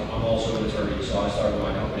in this. I'm also an attorney, so I started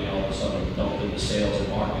my company all of a sudden dumped into sales and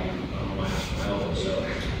marketing on my own. So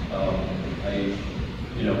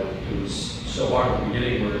it was so hard at the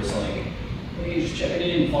beginning where it's like, hey, just checking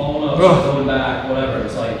in, following up, going back, whatever.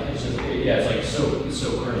 It's like it's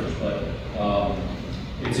so cringe, but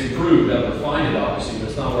it's improved. I've refined it obviously, but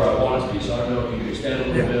it's not where I want it to be. So I don't know if you could expand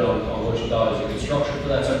a little bit on what you thought is a good structure for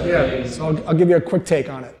that type of thing. So I'll give you a quick take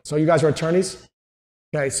on it. So you guys are attorneys?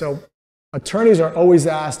 Okay, so attorneys are always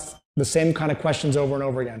asked the same kind of questions over and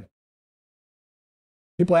over again.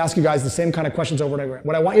 People ask you guys the same kind of questions over and over again.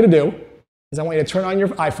 What I want you to do is I want you to turn on your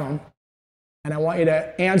iPhone and I want you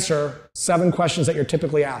to answer 7 questions that you're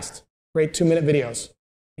typically asked. Create 2-minute videos.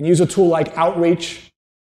 And use a tool like Outreach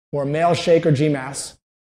or Mailshake or GMass,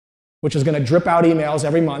 which is going to drip out emails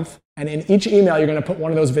every month. And in each email, you're going to put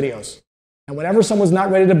one of those videos. And whenever someone's not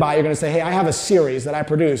ready to buy, you're going to say, hey, I have a series that I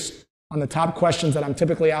produce on the top questions that I'm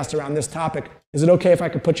typically asked around this topic. Is it okay if I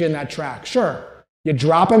could put you in that track? Sure. You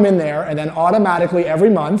drop them in there, and then automatically every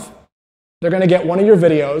month, they're going to get one of your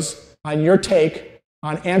videos on your take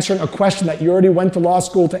on answering a question that you already went to law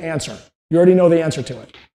school to answer. You already know the answer to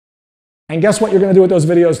it. And guess what you're going to do with those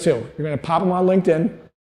videos too? You're going to pop them on LinkedIn,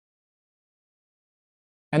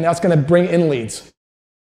 and that's going to bring in leads.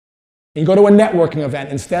 You go to a networking event.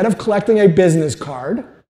 Instead of collecting a business card,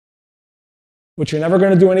 which you're never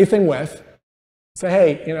going to do anything with, say,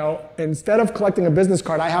 hey, you know, instead of collecting a business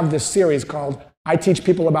card, I have this series called I Teach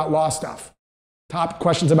People About Law Stuff. Top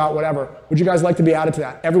questions about whatever. Would you guys like to be added to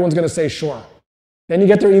that? Everyone's going to say sure. Then you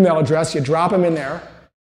get their email address, you drop them in there,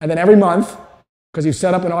 and then every month, because you've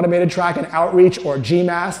set up an automated track in Outreach or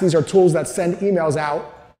GMass, these are tools that send emails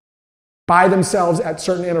out by themselves at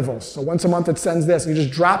certain intervals. So once a month it sends this. You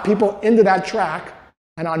just drop people into that track,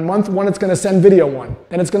 and on month 1 it's going to send video 1.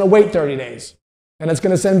 Then it's going to wait 30 days. Then it's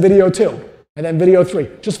going to send video 2, and then video 3.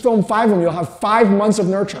 Just film 5 of them. You'll have 5 months of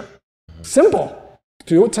nurture. Simple.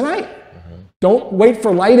 Do it tonight. Don't wait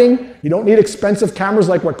for lighting. You don't need expensive cameras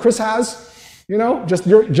like what Chris has. You know, just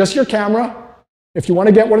your camera. If you want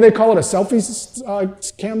to get, what do they call it, a selfie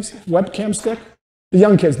webcam stick? The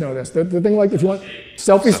young kids know this. The thing like, if you want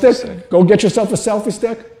selfie stick, go get yourself a selfie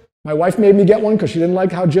stick. My wife made me get one because she didn't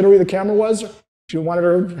like how jittery the camera was. She wanted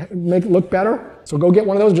her to make it look better. So go get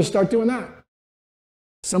one of those and just start doing that.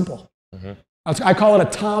 Simple. I call it a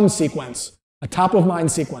TOM sequence, a top of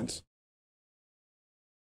mind sequence.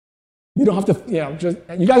 You don't have to, you know,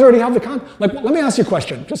 you guys already have the like, let me ask you a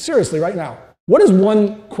question, just seriously right now. What is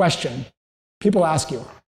one question people ask you?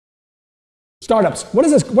 Startups, what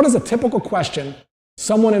is a typical question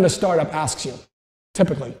someone in a startup asks you,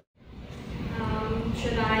 typically?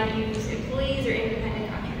 Should I use employees or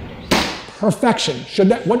independent contractors? Perfection.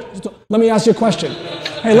 Let me ask you a question.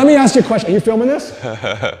 Hey, let me ask you a question. Are you filming this?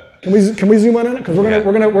 Can we zoom in on it? Because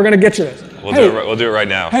we're gonna get you this. We'll do it right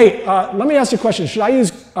now. Hey, let me ask you a question. Should I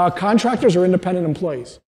use contractors or independent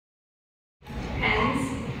employees? Depends.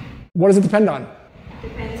 What does it depend on?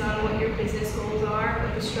 Depends on what your business goals are,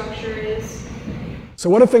 what the structure is. So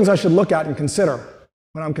what are things I should look at and consider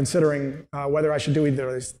when I'm considering whether I should do either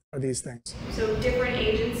of these things? So different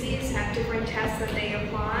agencies have different tests that they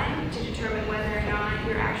apply to determine whether or not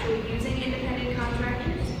you're actually using independent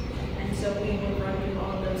contractors. And so we will run through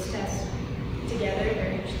all of those tests together.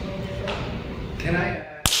 They're each a little different. Can I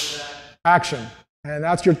add to that? Action. And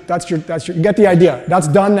that's your, you get the idea. That's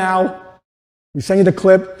done now. We send you the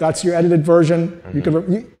clip. That's your edited version.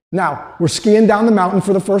 Now, we're skiing down the mountain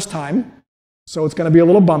for the first time, so it's going to be a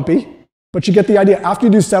little bumpy, but you get the idea. After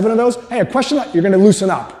you do 7 of those, hey, a question that you're going to loosen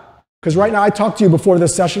up. Because right now, I talked to you before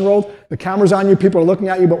this session rolled. The camera's on you. People are looking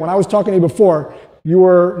at you. But when I was talking to you before, you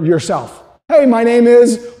were yourself. Hey, my name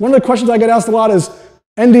is, one of the questions I get asked a lot is,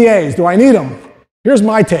 NDAs, do I need them? Here's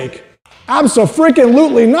my take.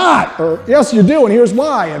 Abso-freaking-lutely not. Or, yes, you do, and here's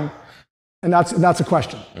why. And that's a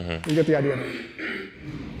question. You get the idea.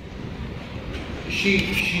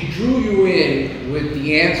 She drew you in with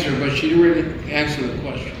the answer, but she didn't really answer the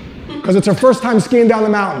question. Because it's her first time skiing down the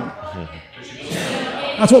mountain.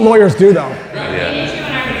 That's what lawyers do, though. The issue in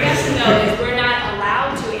our profession, though, is we're not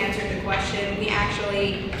allowed to answer the question. We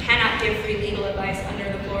actually cannot give free legal advice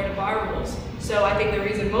under the Florida bar rules. So I think the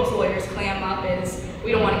reason most lawyers clam up is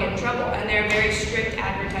we don't want to get in trouble. And there are very strict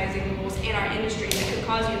advertising rules in our industry that could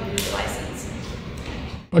cause you to lose your license.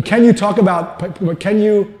 But can you talk about,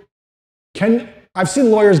 I've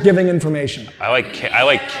seen lawyers giving information. I like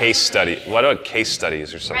case study. What about case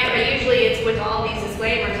studies or something? Right, but usually it's with all these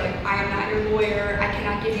disclaimers like, I am not your lawyer, I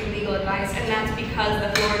cannot give you legal advice, and that's because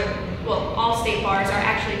the Florida, well, all state bars are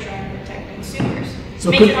actually trying to protect consumers. So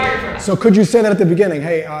it makes it harder for us. So could you say that at the beginning?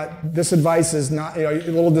 Hey, this advice is not, a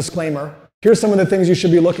little disclaimer. Here's some of the things you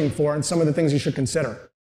should be looking for and some of the things you should consider.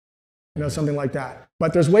 Something like that.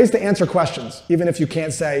 But there's ways to answer questions, even if you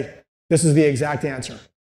can't say, this is the exact answer.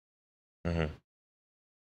 Let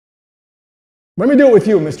me do it with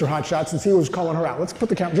you, Mr. Hotshots, and see who's calling her out. Let's put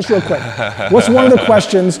the camera, just real quick. What's one of the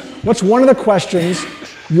questions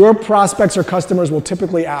your prospects or customers will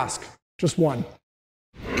typically ask? Just one.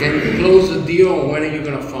 Can you close the deal, or when are you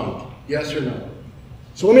going to fund? Yes or no?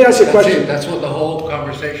 So let me ask you a question. That's what the whole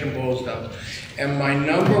conversation boils down to. And my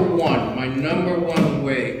number one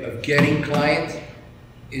way of getting clients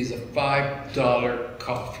is a $5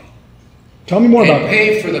 coffee. Tell me more about that. And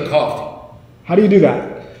pay for the coffee. How do you do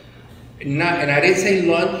that? And I didn't say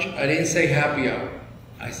lunch, I didn't say happy hour.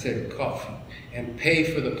 I said coffee, and pay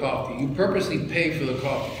for the coffee. You purposely pay for the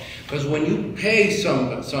coffee. Because when you pay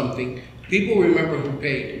something, people remember who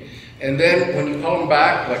paid. And then when you call them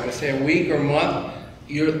back, like I say a week or a month,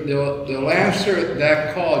 they'll answer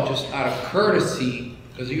that call just out of courtesy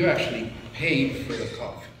because you actually paid for the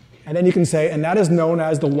coffee. And then you can say, and that is known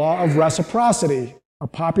as the law of reciprocity, a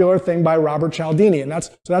popular thing by Robert Cialdini. And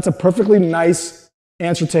that's a perfectly nice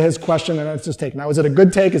answer to his question, and it's his take. Now, is it a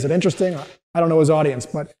good take? Is it interesting? I don't know his audience,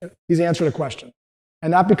 but he's answered a question.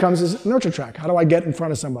 And that becomes his nurture track. How do I get in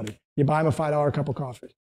front of somebody? You buy him a $5 cup of coffee.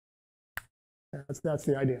 Yeah, that's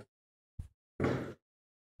the idea.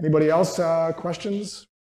 Anybody else questions?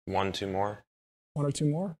 One, two more. One or two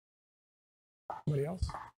more? Anybody else?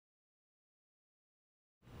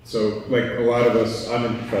 So, like a lot of us, I'm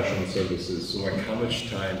in professional services, so like how much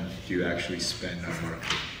time do you actually spend on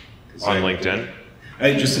marketing? On LinkedIn?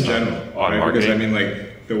 Just in general. On right? marketing? Because I mean,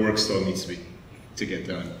 like, the work still needs to get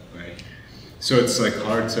done, right? So it's like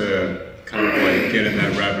hard to kind of like get in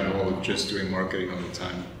that rabbit hole of just doing marketing all the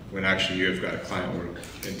time when actually you've got client work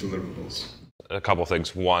and deliverables. A couple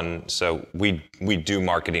things. One, so we do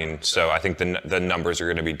marketing, so I think the numbers are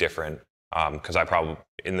going to be different. Because I probably,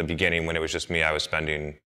 in the beginning when it was just me, I was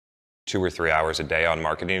spending 2 or 3 hours a day on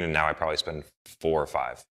marketing, and now I probably spend 4 or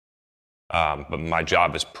 5. But my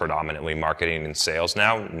job is predominantly marketing and sales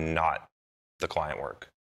now, not the client work.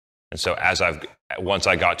 And so once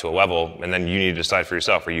I got to a level, and then you need to decide for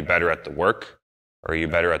yourself, are you better at the work? Or are you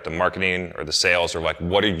better at the marketing or the sales? Or like,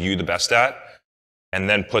 what are you the best at? And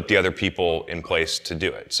then put the other people in place to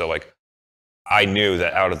do it. So like, I knew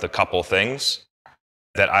that out of the couple things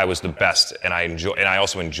that I was the best, and I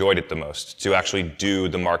also enjoyed it the most to actually do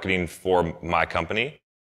the marketing for my company.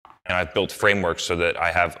 And I've built frameworks so that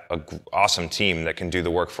I have an awesome team that can do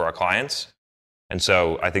the work for our clients. And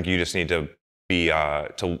so I think you just need to be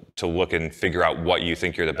to look and figure out what you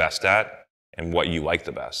think you're the best at and what you like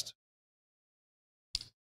the best.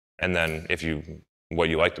 And then what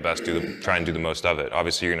you like the best, try and do the most of it.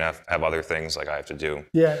 Obviously, you're gonna have other things like I have to do,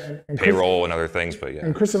 and payroll and other things. But yeah.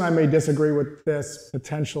 And Chris and I may disagree with this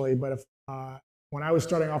potentially, but if when I was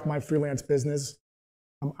starting off my freelance business,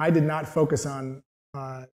 I did not focus on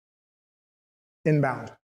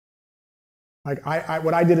inbound. Like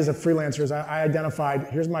what I did as a freelancer is I identified,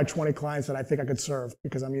 here's my 20 clients that I think I could serve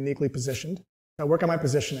because I'm uniquely positioned. I work on my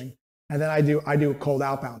positioning, and then I do cold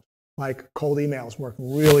outbound. Like cold emails work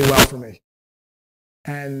really well for me.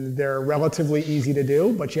 And they're relatively easy to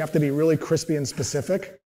do, but you have to be really crispy and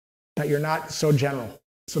specific that you're not so general.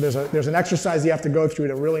 So there's an exercise you have to go through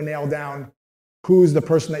to really nail down who's the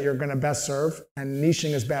person that you're going to best serve, and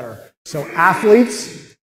niching is better. So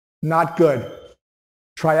athletes, not good.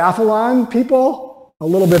 Triathlon people, a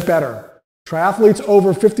little bit better. Triathletes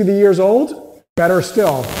over 50 years old, better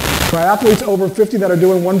still. Triathletes over 50 that are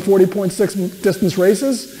doing 140.6 distance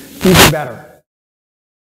races, even better.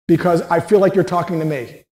 Because I feel like you're talking to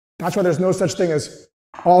me. That's why there's no such thing as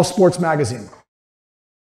all sports magazine.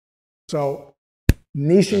 So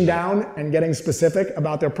niching down and getting specific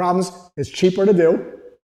about their problems is cheaper to do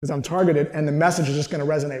because I'm targeted, and the message is just going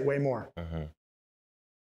to resonate way more.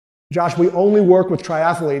 Josh, we only work with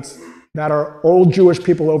triathletes that are old Jewish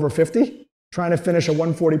people over 50 trying to finish a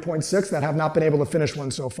 140.6 that have not been able to finish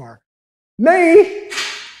one so far. Me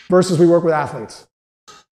versus we work with athletes.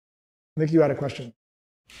 I think you had a question.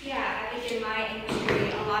 Yeah, I think in my industry,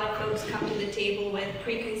 a lot of folks come to the table with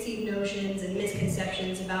preconceived notions and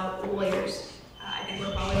misconceptions about lawyers. I think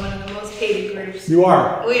we're probably one of the most hated groups. You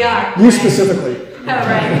are. We are. You specifically. Oh,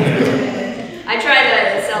 right. I try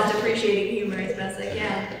to self-depreciating humor as best I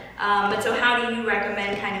can. But so how do you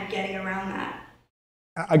recommend kind of getting around that?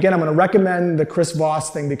 Again, I'm going to recommend the Chris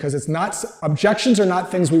Voss thing because it's not, objections are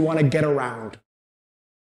not things we want to get around.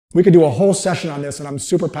 We could do a whole session on this, and I'm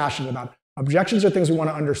super passionate about it. Objections are things we want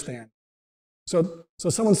to understand. So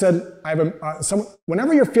someone said,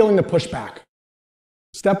 whenever you're feeling the pushback,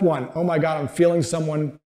 step one, oh my God, I'm feeling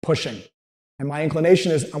someone pushing. And my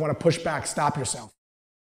inclination is, I want to push back, stop yourself.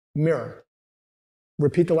 Mirror.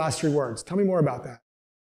 Repeat the last 3 words. Tell me more about that.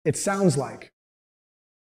 It sounds like.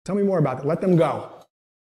 Tell me more about that. Let them go.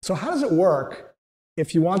 So how does it work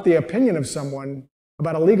if you want the opinion of someone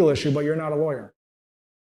about a legal issue, but you're not a lawyer?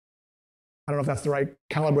 I don't know if that's the right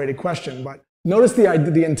calibrated question, but notice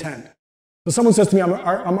the intent. So someone says to me, I'm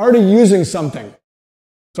already using something.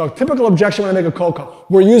 So a typical objection when I make a cold call,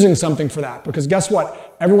 we're using something for that. Because guess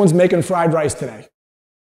what? Everyone's making fried rice today.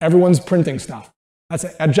 Everyone's printing stuff. That's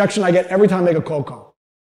an objection I get every time I make a cold call.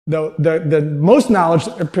 The most knowledge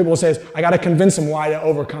that people will say is, I got to convince them why to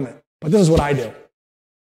overcome it. But this is what I do.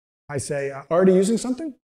 I say, already using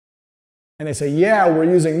something? and they say, yeah, we're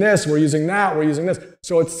using this, we're using that, we're using this.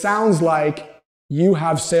 So it sounds like you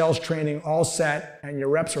have sales training all set and your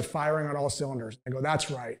reps are firing on all cylinders. I go, that's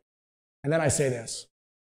right. And then I say this,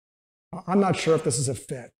 I'm not sure if this is a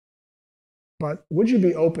fit, but would you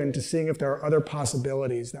be open to seeing if there are other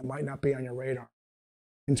possibilities that might not be on your radar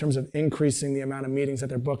in terms of increasing the amount of meetings that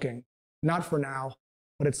they're booking, not for now,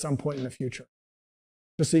 but at some point in the future,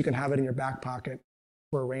 just so you can have it in your back pocket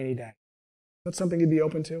for a rainy day. That's something you'd be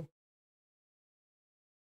open to?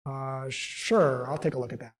 Sure, I'll take a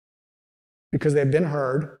look at that. Because they've been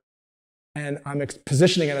heard, and I'm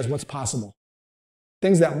positioning it as what's possible.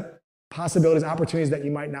 Things that, possibilities, opportunities that you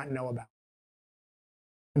might not know about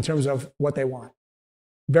in terms of what they want.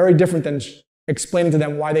 Very different than explaining to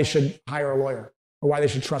them why they should hire a lawyer or why they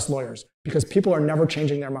should trust lawyers, because people are never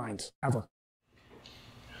changing their minds, ever.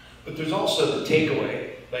 But there's also the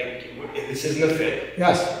takeaway, like, this isn't a fit.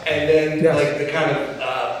 Yes. And then, yes. like, the kind of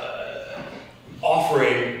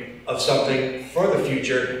offering of something for the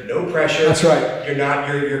future, no pressure. That's right.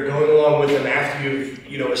 You're going along with them after you've,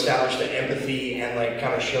 established the empathy and, like,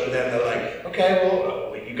 kind of show them that, like, okay,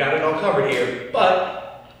 well, you got it all covered here,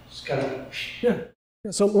 but it's kind of... Yeah.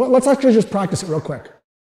 So let's actually just practice it real quick.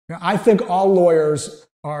 Now, I think all lawyers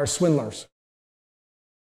are swindlers.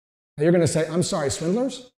 Now you're going to say, I'm sorry,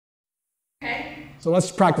 swindlers? Okay. So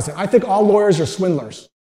let's practice it. I think all lawyers are swindlers.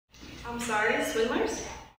 I'm sorry, swindlers?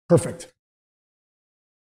 Perfect.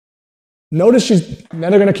 Notice then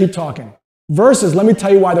they're going to keep talking. Versus, let me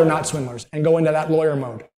tell you why they're not swindlers, and go into that lawyer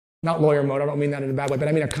mode. Not lawyer mode, I don't mean that in a bad way, but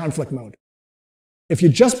I mean a conflict mode. If you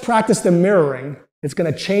just practice the mirroring, it's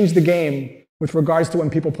going to change the game with regards to when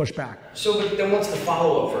people push back. So then what's the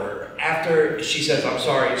follow-up for her? After she says, I'm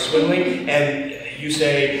sorry, swindling, and you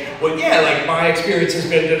say, well, yeah, like, my experience has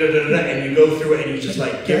been da-da-da-da, and you go through it and you just,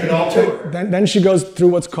 like, give it all to her. Then she goes through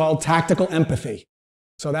what's called tactical empathy.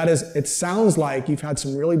 So that is, it sounds like you've had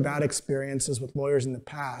some really bad experiences with lawyers in the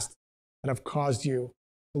past that have caused you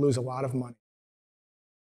to lose a lot of money.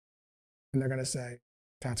 And they're going to say,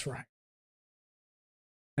 that's right.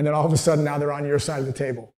 And then all of a sudden, now they're on your side of the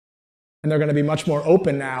table. And they're going to be much more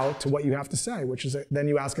open now to what you have to say, which is then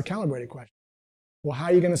you ask a calibrated question. Well, how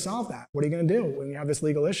are you going to solve that? What are you going to do when you have this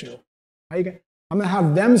legal issue? I'm going to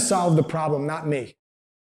have them solve the problem, not me.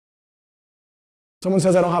 Someone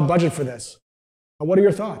says, I don't have budget for this. Well, what are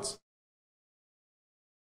your thoughts?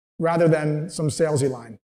 Rather than some salesy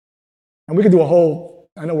line. And we could do a whole,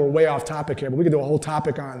 I know we're way off topic here, but we could do a whole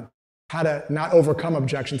topic on how to not overcome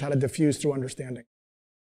objections, how to diffuse through understanding.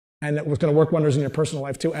 And it was going to work wonders in your personal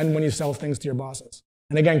life too, and when you sell things to your bosses.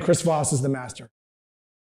 And again, Chris Voss is the master.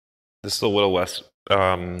 This is a little less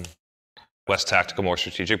tactical, more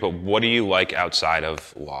strategic, but what do you like outside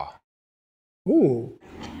of law? Ooh.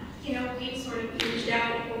 We've sort of reached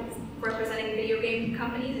out representing video game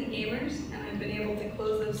companies and gamers, and I've been able to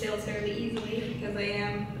close those sales fairly easily because I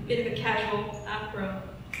am a bit of a casual, not pro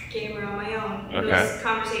gamer on my own. Okay. Those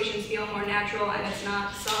conversations feel more natural, and it's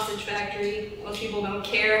not sausage factory. Most people don't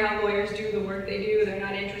care how lawyers do the work they do. They're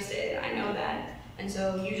not interested. I know that. And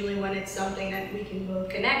so usually when it's something that we can both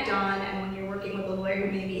connect on, and when you're working with a lawyer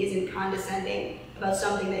who maybe isn't condescending about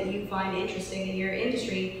something that you find interesting in your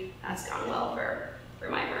industry, that's gone well for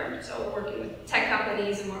my firm. So we're working with tech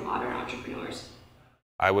companies and more modern entrepreneurs.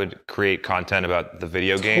 I would create content about the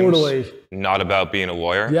video games, totally. Not about being a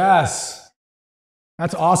lawyer. Yes.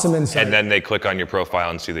 That's awesome insight. And then they click on your profile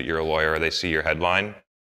and see that you're a lawyer, or they see your headline.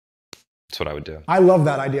 That's what I would do. I love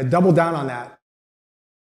that idea. Double down on that.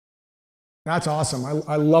 That's awesome.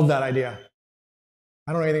 I love that idea.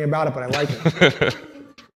 I don't know anything about it, but I like it.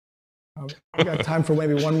 I've got time for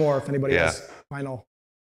maybe one more if anybody has final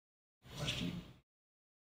question.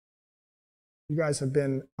 You guys have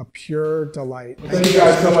been a pure delight. Thank you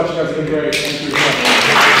guys so much. You guys have been great.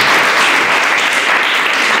 Thank you.